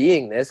love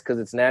being this because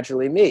it's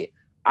naturally me.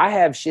 I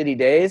have shitty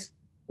days,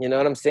 you know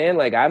what I'm saying?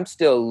 Like, I'm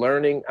still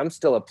learning, I'm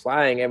still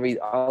applying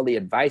all the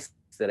advice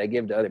that I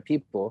give to other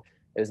people.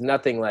 There's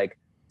nothing like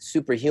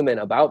superhuman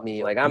about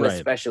me. Like, I'm as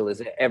special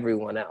as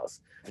everyone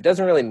else. It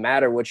doesn't really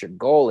matter what your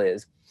goal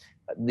is.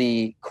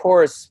 The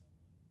course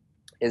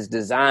is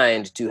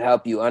designed to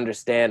help you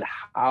understand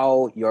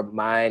how your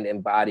mind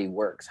and body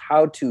works,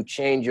 how to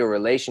change your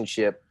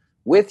relationship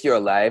with your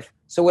life.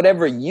 So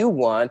whatever you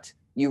want,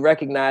 you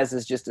recognize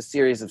as just a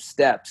series of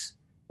steps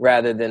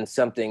rather than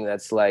something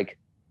that's like,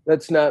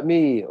 that's not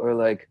me, or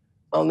like,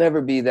 I'll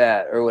never be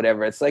that, or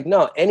whatever. It's like,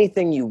 no,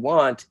 anything you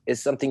want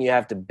is something you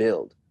have to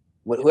build.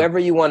 Whoever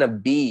you want to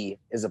be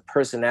is a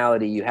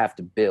personality you have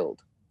to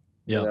build.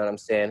 You know what I'm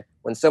saying?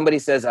 When somebody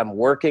says, I'm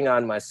working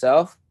on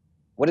myself,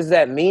 what does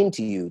that mean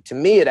to you? To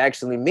me, it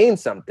actually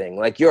means something.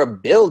 Like, you're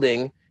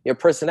building your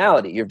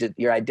personality.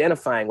 You're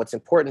identifying what's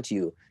important to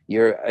you.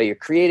 You're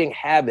creating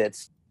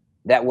habits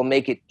that will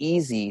make it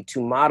easy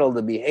to model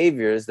the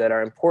behaviors that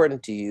are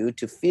important to you,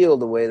 to feel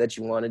the way that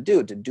you want to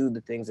do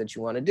the things that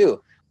you want to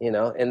do, you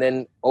know. And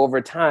then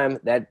over time,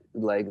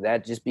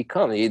 that just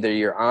becomes either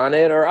you're on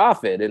it or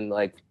off it. And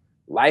like,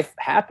 life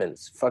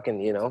happens.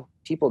 Fucking, you know,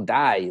 people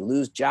die, you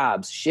lose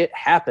jobs, shit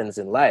happens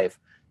in life.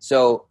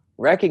 So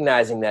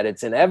recognizing that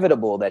it's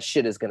inevitable that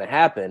shit is going to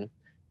happen.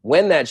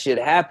 When that shit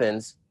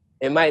happens,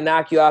 it might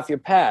knock you off your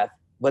path,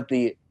 but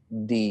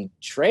the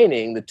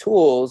training, the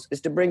tools, is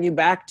to bring you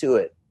back to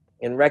it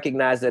and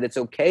recognize that it's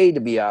okay to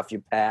be off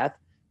your path,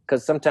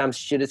 because sometimes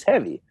shit is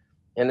heavy.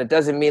 And it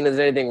doesn't mean there's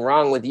anything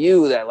wrong with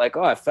you that like,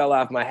 oh, I fell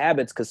off my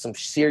habits because some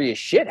serious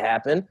shit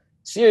happened.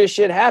 Serious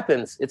shit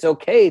happens. It's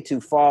okay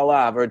to fall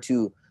off or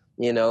to,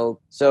 you know.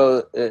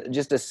 So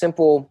just a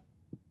simple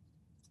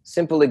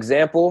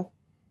example.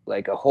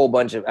 Like, a whole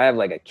bunch of, I have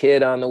like a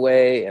kid on the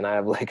way, and I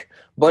have like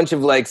a bunch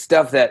of like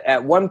stuff that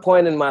at one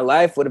point in my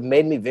life would have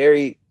made me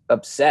very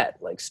upset,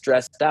 like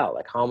stressed out.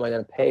 Like, how am I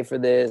going to pay for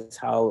this?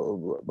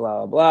 How blah,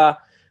 blah, blah.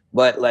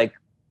 But like,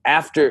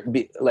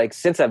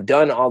 since I've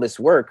done all this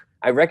work,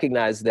 I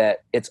recognize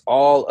that it's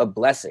all a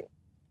blessing.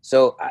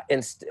 So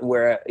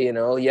where, you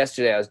know,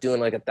 yesterday I was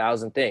doing like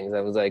 1,000 things.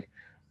 I was like,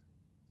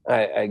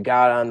 I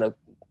got on the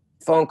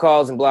phone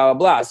calls and blah, blah,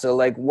 blah. So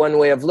like, one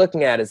way of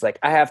looking at it is like,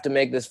 I have to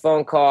make this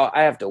phone call.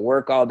 I have to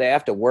work all day. I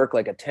have to work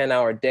like a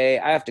 10-hour day.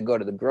 I have to go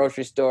to the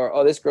grocery store.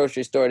 Oh, this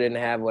grocery store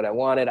didn't have what I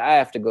wanted. I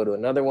have to go to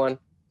another one.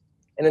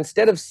 And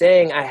instead of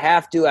saying, I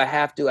have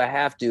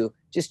to,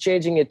 just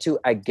changing it to,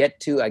 I get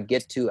to.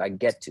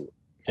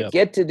 Yep. I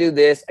get to do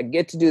this. I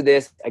get to do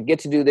this. I get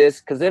to do this.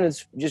 Because then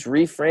it's just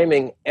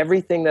reframing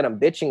everything that I'm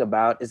bitching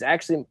about is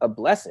actually a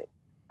blessing.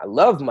 I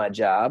love my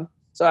job,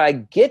 so I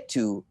get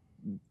to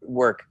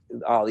work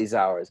all these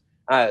hours.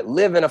 I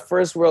live in a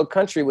first world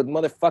country with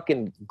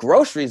motherfucking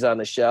groceries on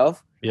the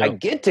shelf. Yep. I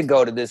get to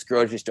go to this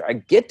grocery store. I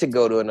get to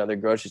go to another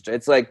grocery store.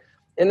 It's like,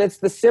 and it's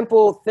the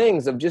simple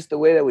things of just the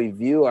way that we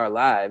view our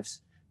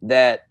lives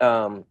that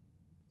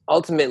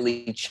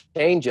ultimately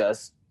change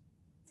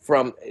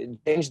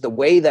the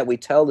way that we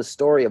tell the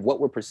story of what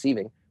we're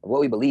perceiving, of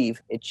what we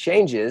believe. It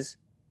changes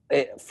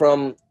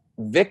from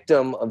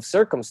victim of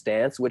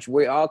circumstance, which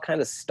we all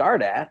kind of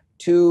start at,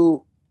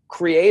 to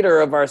creator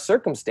of our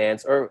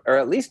circumstance, or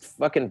at least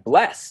fucking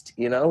blessed,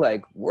 you know,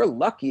 like, we're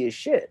lucky as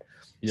shit.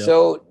 Yep.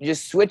 So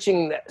just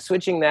switching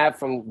that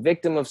from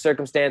victim of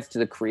circumstance to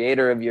the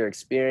creator of your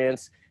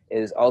experience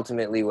is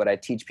ultimately what I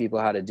teach people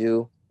how to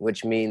do,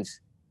 which means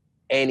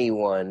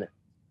anyone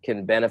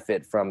can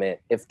benefit from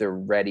it if they're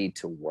ready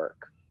to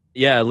work.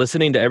 Yeah,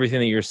 listening to everything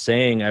that you're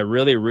saying, I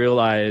really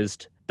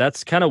realized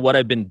that's kind of what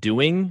I've been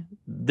doing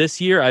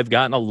this year. I've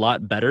gotten a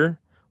lot better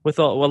with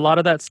a lot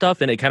of that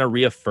stuff, and it kind of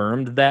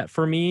reaffirmed that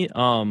for me,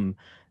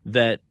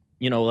 that,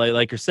 you know,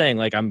 like you're saying,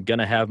 like, I'm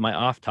gonna have my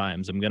off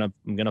times, I'm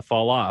gonna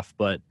fall off,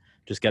 but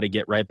just got to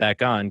get right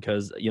back on.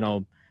 Because, you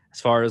know, as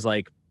far as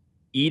like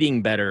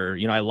eating better,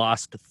 you know, I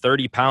lost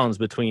 30 pounds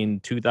between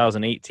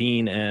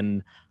 2018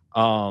 and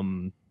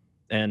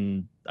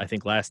I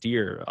think last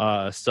year.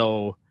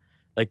 So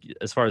like,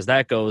 as far as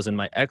that goes, and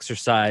my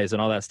exercise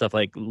and all that stuff,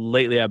 like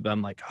lately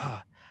I'm like,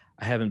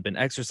 I haven't been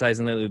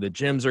exercising lately. The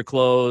gyms are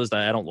closed.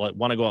 I don't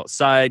want to go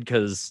outside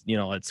because, you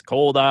know, it's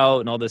cold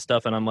out and all this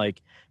stuff. And I'm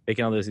like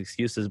making all those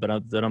excuses,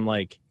 but then I'm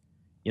like,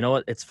 you know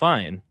what? It's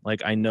fine.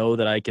 Like, I know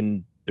that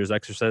there's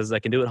exercises I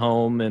can do at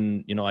home,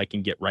 and, you know, I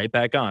can get right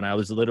back on. I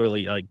was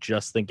literally like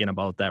just thinking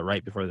about that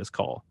right before this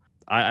call.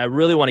 I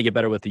really want to get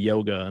better with the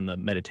yoga and the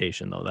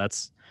meditation, though.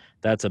 That's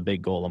a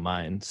big goal of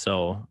mine.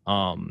 So,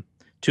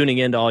 tuning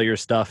into all your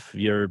stuff,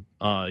 your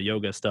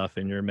yoga stuff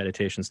and your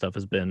meditation stuff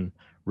has been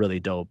really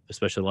dope,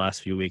 especially the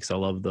last few weeks. I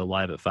love the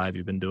Live at 5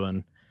 you've been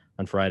doing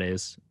on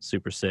Fridays.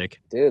 Super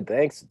sick. Dude,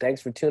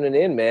 thanks for tuning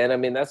in, man. I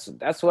mean,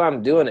 that's why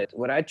I'm doing it.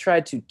 What I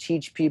try to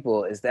teach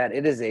people is that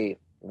it is a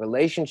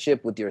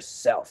relationship with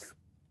yourself.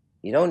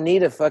 You don't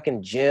need a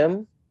fucking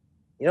gym.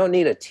 You don't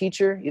need a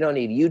teacher. You don't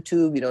need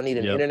YouTube. You don't need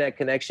an internet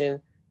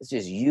connection. It's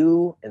just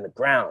you and the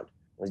ground.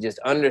 Just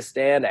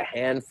understand a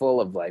handful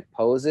of like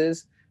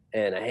poses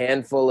and a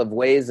handful of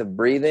ways of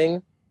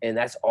breathing. And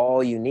that's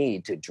all you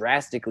need to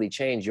drastically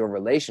change your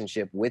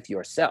relationship with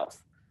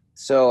yourself.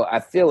 So I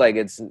feel like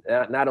it's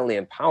not only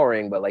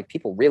empowering, but like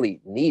people really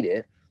need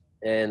it.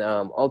 And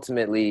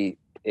ultimately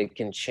it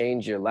can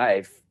change your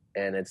life.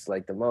 And it's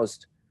like the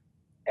most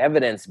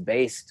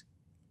evidence-based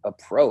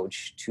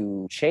approach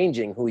to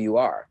changing who you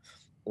are.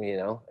 You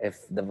know, if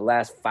the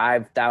last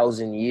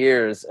 5,000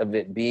 years of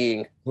it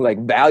being like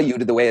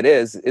valued the way it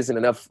is isn't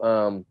enough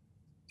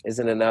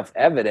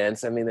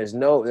evidence. I mean, there's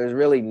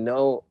really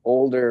no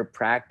older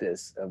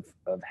practice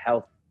of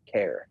health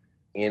care.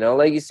 You know,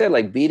 like you said,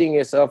 like beating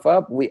yourself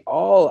up, we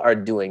all are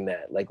doing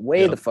that, like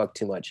way the fuck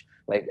too much,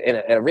 like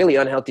at a really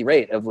unhealthy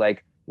rate of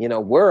like, you know,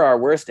 we're our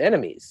worst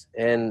enemies,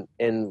 and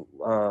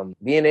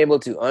being able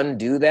to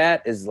undo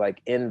that is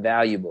like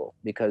invaluable,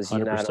 because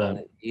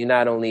you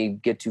not only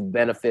get to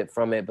benefit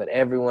from it, but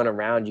everyone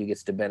around you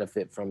gets to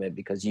benefit from it,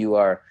 because you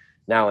are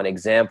now an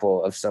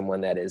example of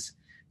someone that is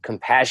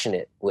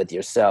compassionate with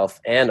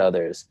yourself and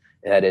others.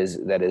 That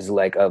is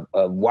like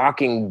a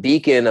walking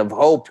beacon of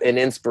hope and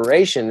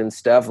inspiration and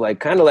stuff. Like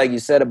kind of like you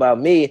said about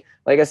me.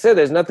 Like I said,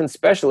 there's nothing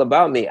special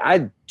about me.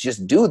 I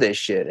just do this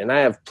shit, and I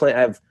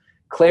have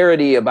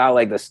clarity about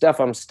like the stuff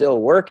I'm still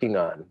working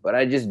on, but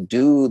I just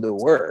do the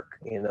work.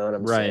 You know what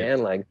I'm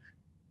saying? Like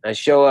I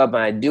show up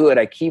and I do it.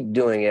 I keep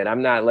doing it.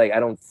 I'm not like, I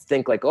don't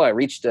think like, oh, I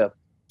reached a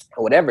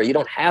whatever. You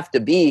don't have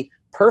to be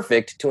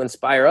perfect to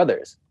inspire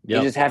others. You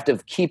just have to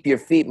keep your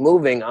feet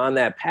moving on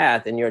that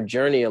path, and your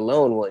journey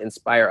alone will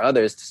inspire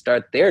others to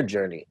start their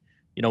journey.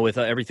 You know, with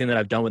everything that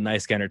I've done with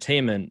Nice Guy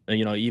Entertainment,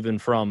 you know, even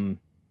from,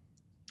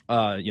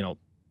 4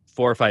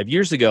 or 5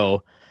 years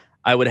ago,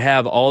 I would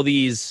have all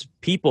these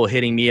people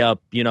hitting me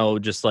up, you know,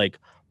 just like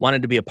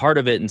wanted to be a part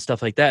of it and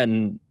stuff like that.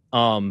 And,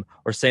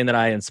 or saying that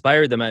I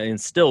inspired them,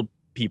 and still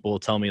people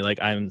tell me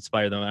like I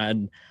inspire them.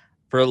 And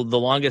for the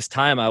longest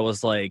time, I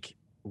was like,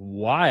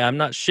 why? I'm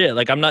not shit.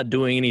 Like, I'm not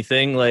doing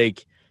anything.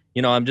 Like,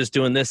 you know, I'm just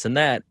doing this and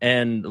that.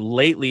 And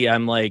lately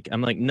I'm like,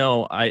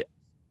 no,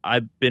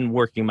 I've been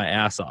working my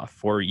ass off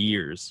for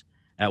years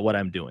at what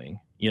I'm doing.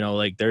 You know,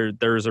 like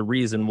there's a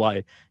reason why,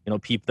 you know,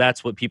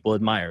 that's what people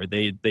admire.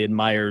 They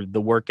admire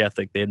the work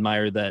ethic. They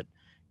admire that,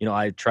 you know,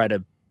 I try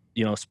to,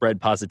 you know, spread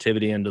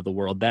positivity into the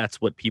world. That's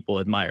what people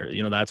admire.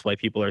 You know, that's why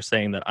people are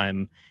saying that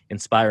I'm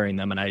inspiring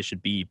them, and I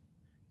should be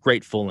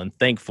grateful and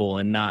thankful,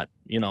 and not,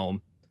 you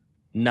know,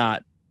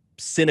 not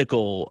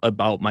cynical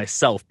about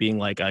myself, being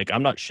like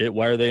I'm not shit.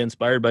 Why are they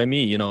inspired by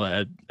me? You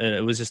know,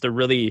 it was just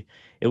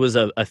it was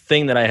a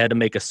thing that I had to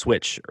make a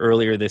switch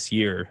earlier this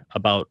year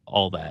about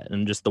all that,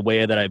 and just the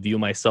way that I view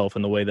myself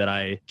and the way that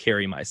I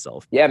carry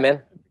myself. Yeah,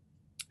 man.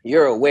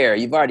 You're aware.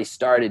 You've already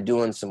started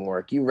doing some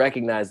work. You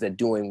recognize that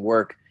doing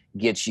work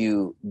gets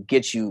you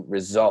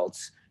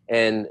results.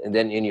 And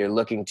then you're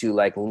looking to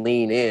like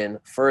lean in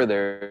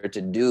further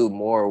to do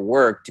more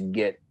work to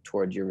get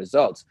towards your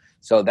results.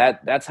 So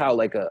that's how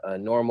like a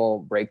normal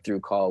breakthrough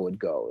call would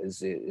go,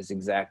 is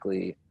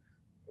exactly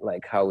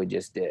like how we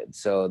just did.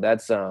 So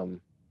that's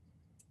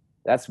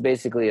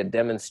basically a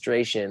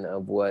demonstration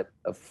of what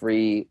a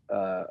free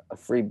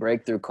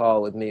breakthrough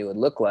call with me would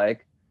look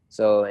like.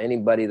 So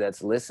anybody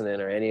that's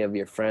listening, or any of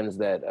your friends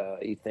that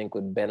you think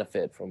would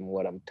benefit from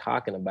what I'm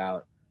talking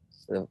about,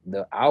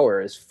 the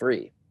hour is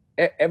free.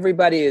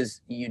 Everybody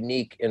is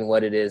unique in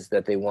what it is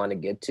that they want to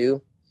get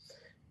to,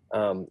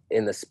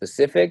 in the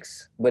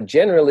specifics, but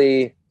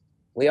generally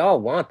we all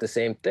want the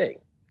same thing.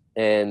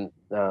 And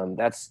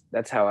that's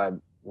how I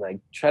like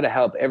try to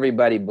help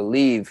everybody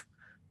believe,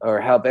 or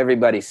help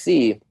everybody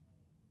see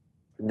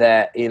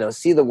that, you know,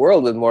 see the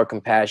world with more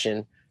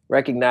compassion,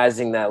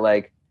 recognizing that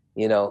like,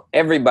 you know,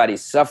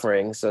 everybody's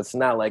suffering. So it's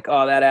not like,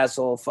 oh, that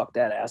asshole, fuck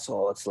that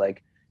asshole. It's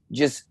like,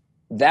 just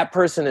that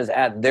person is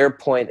at their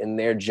point in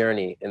their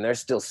journey, and they're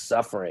still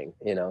suffering,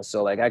 you know?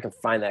 So like I can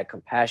find that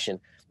compassion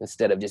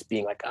instead of just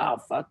being like, oh,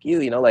 fuck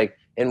you, you know, like,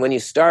 and when you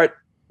start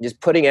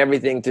just putting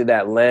everything through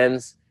that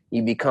lens,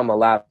 you become a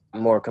lot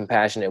more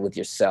compassionate with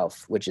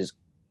yourself, which is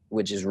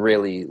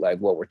really like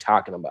what we're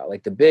talking about.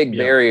 Like the big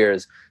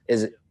barriers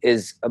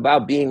is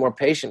about being more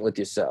patient with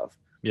yourself.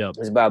 Yeah.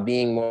 It's about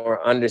being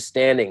more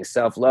understanding,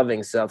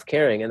 self-loving,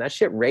 self-caring. And that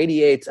shit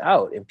radiates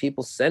out, and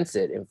people sense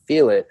it and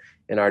feel it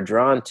and are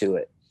drawn to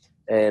it.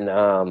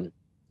 And,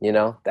 you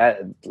know,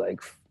 that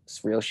like,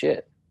 it's real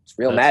shit. It's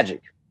real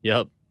magic.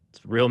 Yep.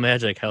 It's real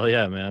magic. Hell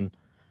yeah, man.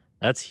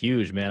 That's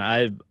huge,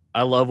 man.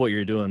 I love what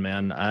you're doing,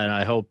 man. And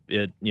I hope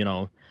it, you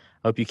know,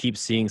 I hope you keep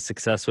seeing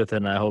success with it.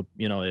 And I hope,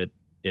 you know,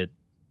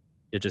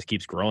 it just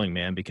keeps growing,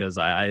 man, because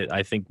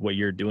I think what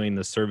you're doing,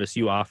 the service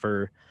you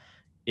offer,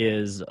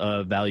 is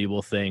a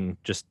valuable thing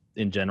just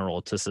in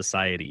general to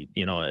society,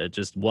 you know,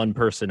 just one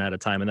person at a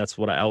time. And that's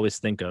what I always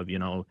think of, you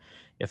know,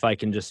 if I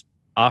can just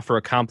offer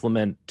a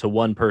compliment to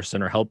one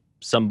person, or help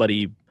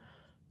somebody,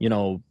 you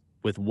know,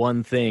 with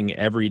one thing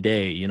every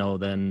day, you know,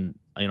 then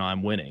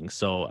I'm winning.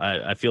 So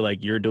I feel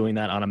like you're doing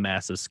that on a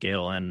massive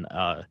scale, and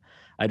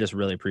I just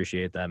really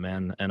appreciate that,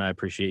 man. And I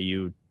appreciate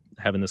you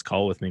having this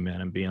call with me,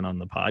 man, and being on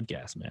the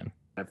podcast, man.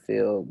 I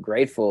feel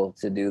grateful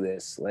to do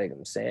this. Like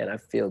I'm saying, I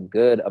feel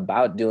good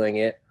about doing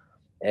it.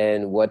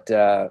 And what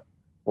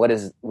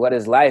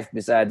is life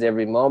besides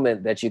every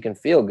moment that you can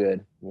feel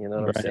good? You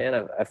know what I'm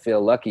saying? I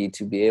feel lucky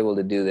to be able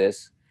to do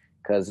this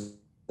because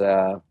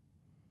it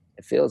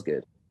feels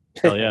good.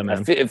 Hell yeah,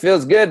 man. It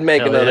feels good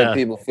making other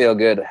people feel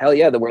good. Hell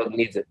yeah, the world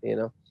needs it,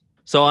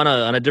 So on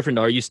a different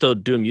note, are you still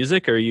doing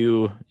music? Are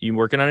you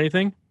working on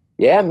anything?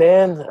 Yeah,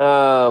 man.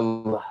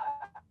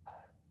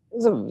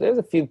 There's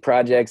a few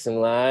projects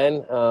in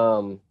line.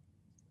 I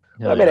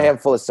made a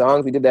handful of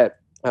songs. We did that,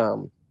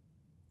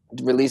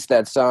 released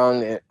that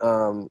song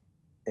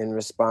in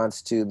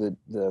response to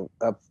the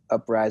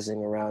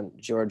uprising around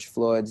George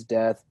Floyd's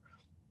death.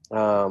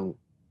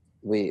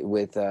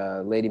 With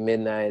Lady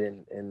Midnight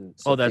and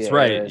Sophia that's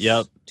right. Harris,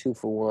 yep. 2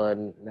 for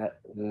 $1.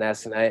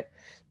 Last night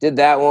did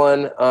that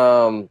one,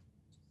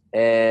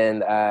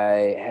 and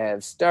I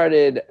have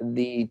started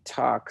the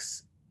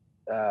talks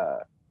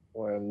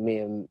where me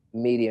and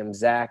Medium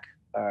Zach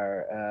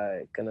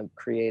are gonna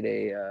create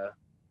a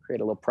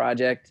little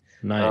project.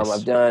 Nice.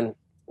 I've done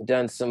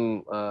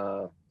some.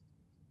 I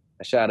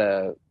shot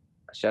a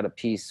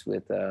piece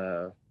with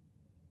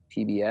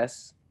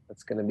PBS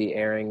that's gonna be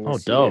airing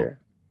this year.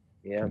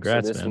 Yeah,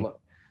 congrats, so man.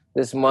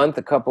 This month,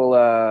 a couple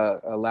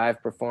a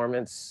live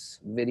performance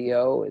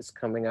video is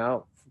coming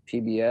out for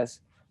PBS.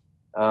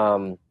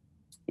 And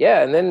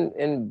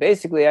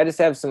basically I just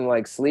have some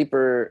like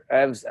sleeper. I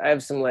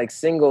have some like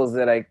singles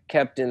that I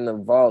kept in the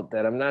vault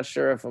that I'm not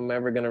sure if I'm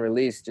ever gonna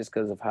release, just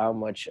because of how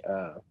much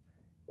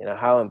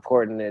how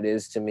important it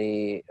is to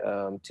me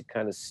to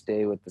kind of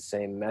stay with the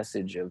same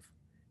message of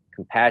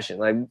compassion.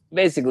 Like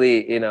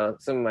basically,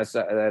 some of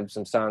I have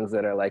some songs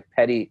that are like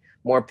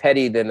more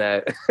petty than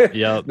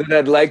than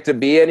I'd like to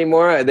be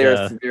anymore.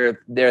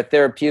 They're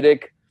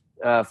therapeutic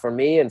for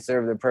me and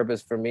serve their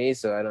purpose for me,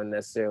 so I don't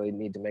necessarily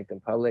need to make them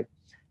public.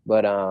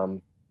 But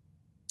I'm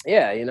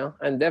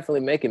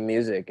definitely making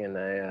music, and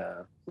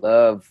I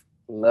love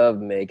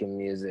making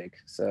music.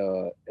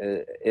 So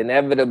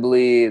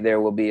inevitably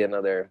there will be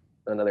another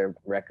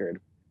record.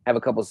 I have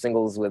a couple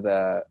singles with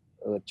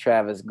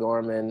Travis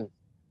Gorman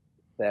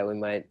that we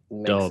might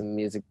make some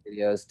music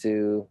videos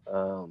too.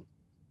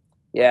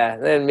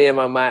 Then me and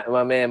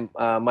my man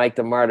Mike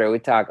the Martyr, we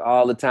talk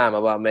all the time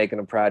about making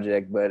a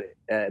project, but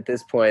at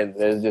this point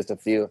there's just a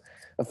few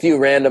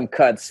random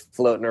cuts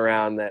floating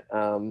around that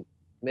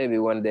maybe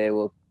one day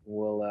we'll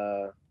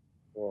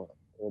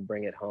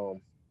bring it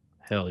home.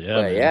 Hell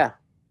yeah, man. Yeah.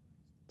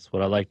 That's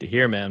what I like to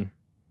hear, man.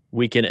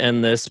 We can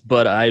end this,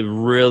 but I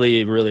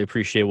really, really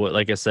appreciate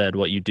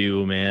what you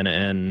do, man.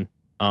 And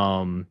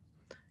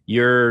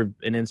you're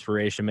an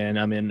inspiration, man.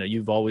 I mean,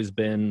 you've always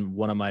been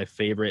one of my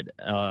favorite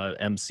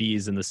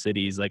MCs in the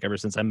cities, like ever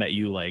since I met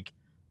you like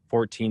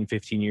 14,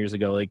 15 years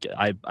ago. Like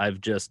I've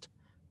just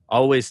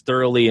always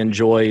thoroughly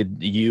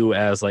enjoyed you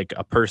as like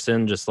a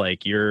person, just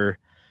like your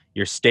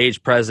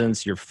stage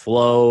presence, your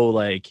flow,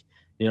 like,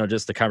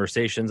 just the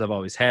conversations I've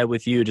always had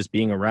with you, just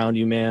being around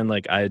you, man.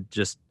 Like I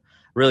just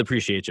really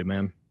appreciate you,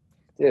 man.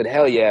 Dude,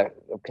 hell yeah.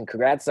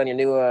 Congrats on your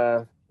new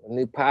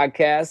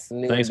podcast,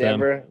 new Thanks,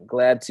 endeavor. Man.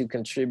 Glad to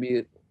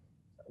contribute.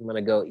 I'm going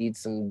to go eat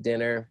some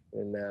dinner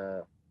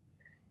and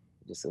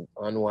just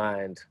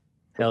unwind.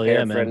 Hell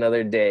yeah, man. Prepare for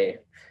another day.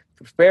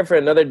 Prepare for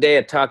another day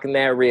of talking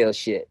that real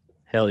shit.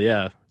 Hell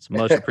yeah. It's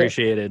much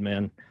appreciated,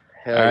 man.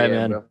 Hell all right, yeah,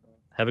 man. Bro.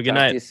 Have a good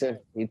night. To you soon.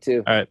 You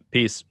too. All right.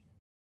 Peace.